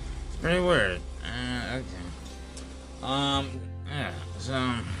pretty weird. Okay. Yeah.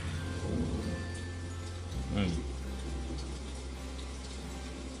 So.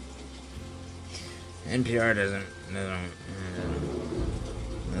 NPR doesn't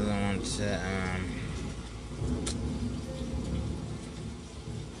want to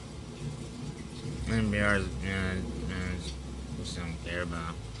NPR just don't care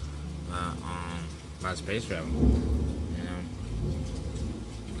about space travel. You know,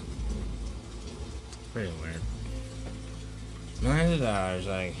 pretty weird. Millions of dollars,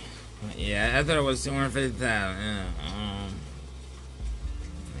 like, yeah, I thought it was 250,000.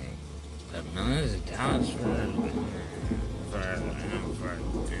 Yeah, millions of dollars for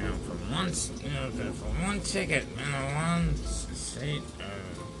one ticket and one seat.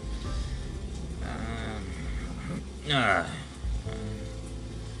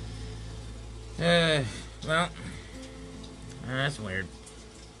 Well, that's weird.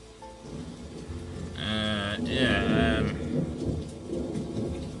 Yeah.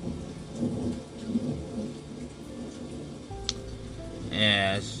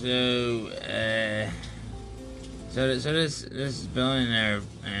 Yeah, so this billionaire,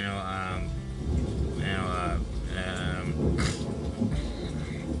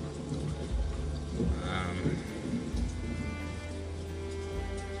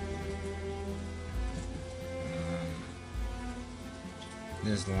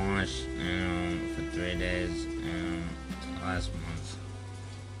 this launched, for 3 days, last month,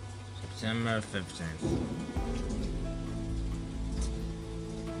 September 15th.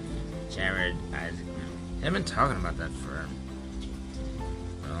 Jared Isaacman. I've been talking about that for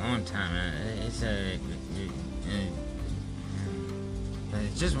a long time. It said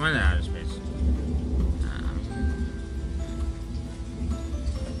it just went out of space.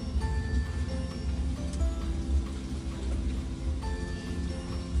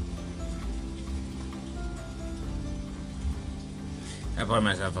 I poured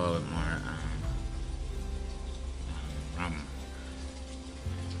myself a little bit more rum.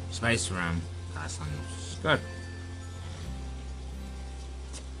 Spice rum. It's good.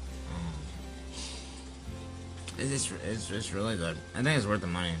 It's really good. I think it's worth the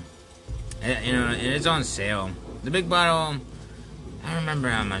money. It's on sale. The big bottle, I don't remember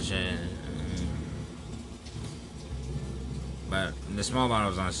how much it is. But the small bottle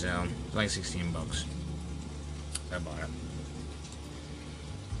was on sale. It's like $16. I bought it.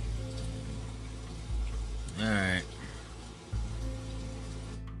 Alright.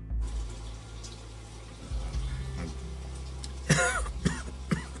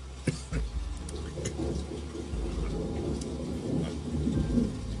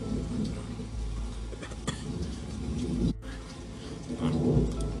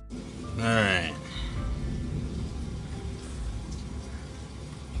 Alright.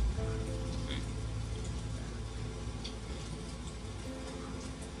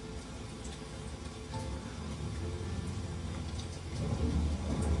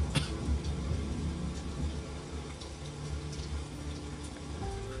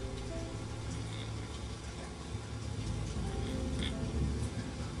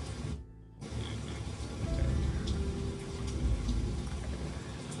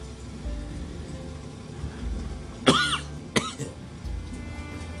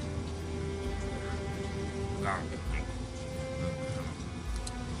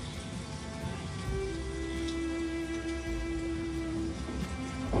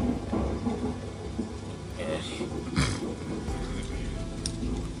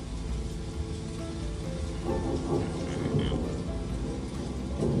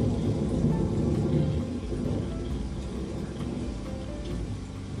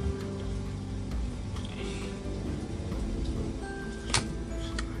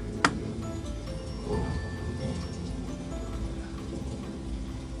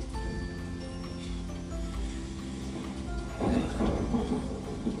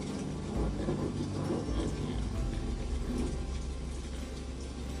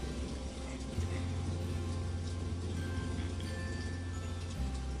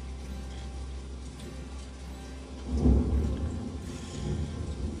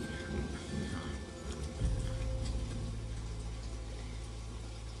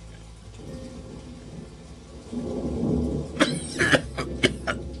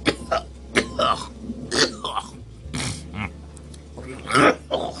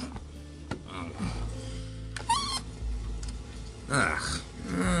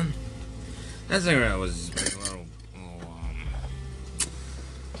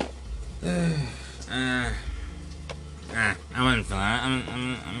 I wasn't feeling it. I'm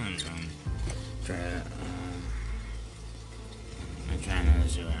trying to, I'm trying to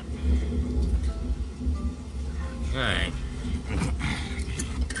do it. Okay.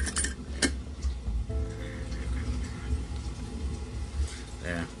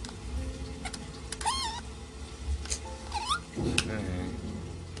 There.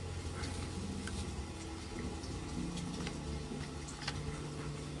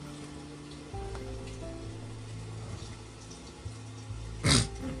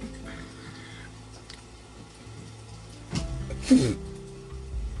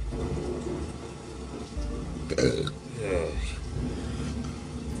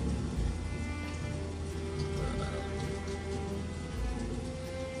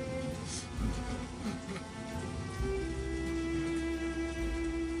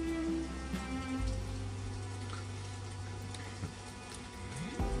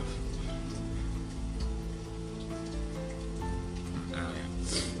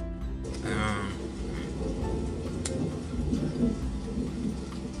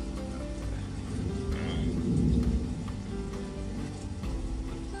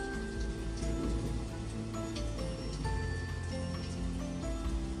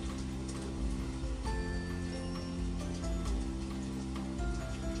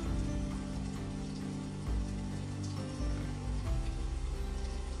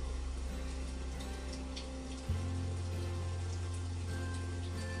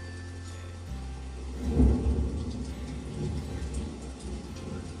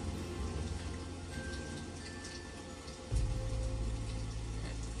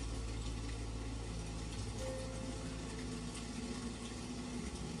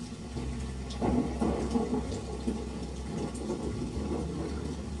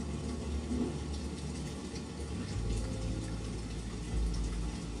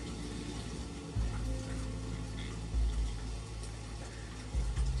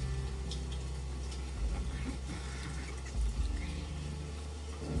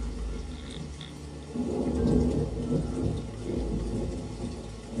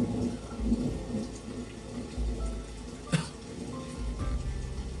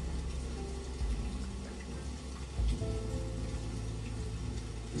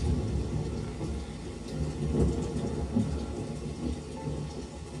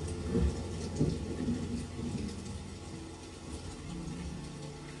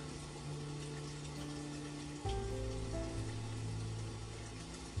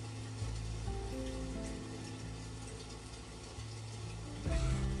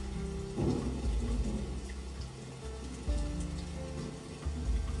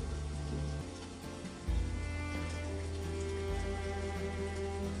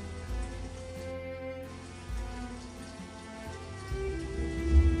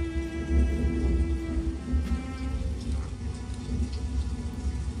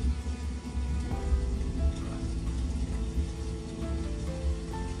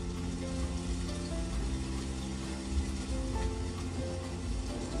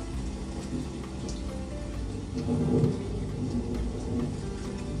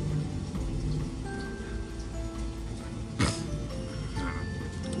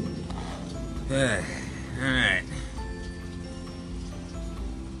 Okay. Alright.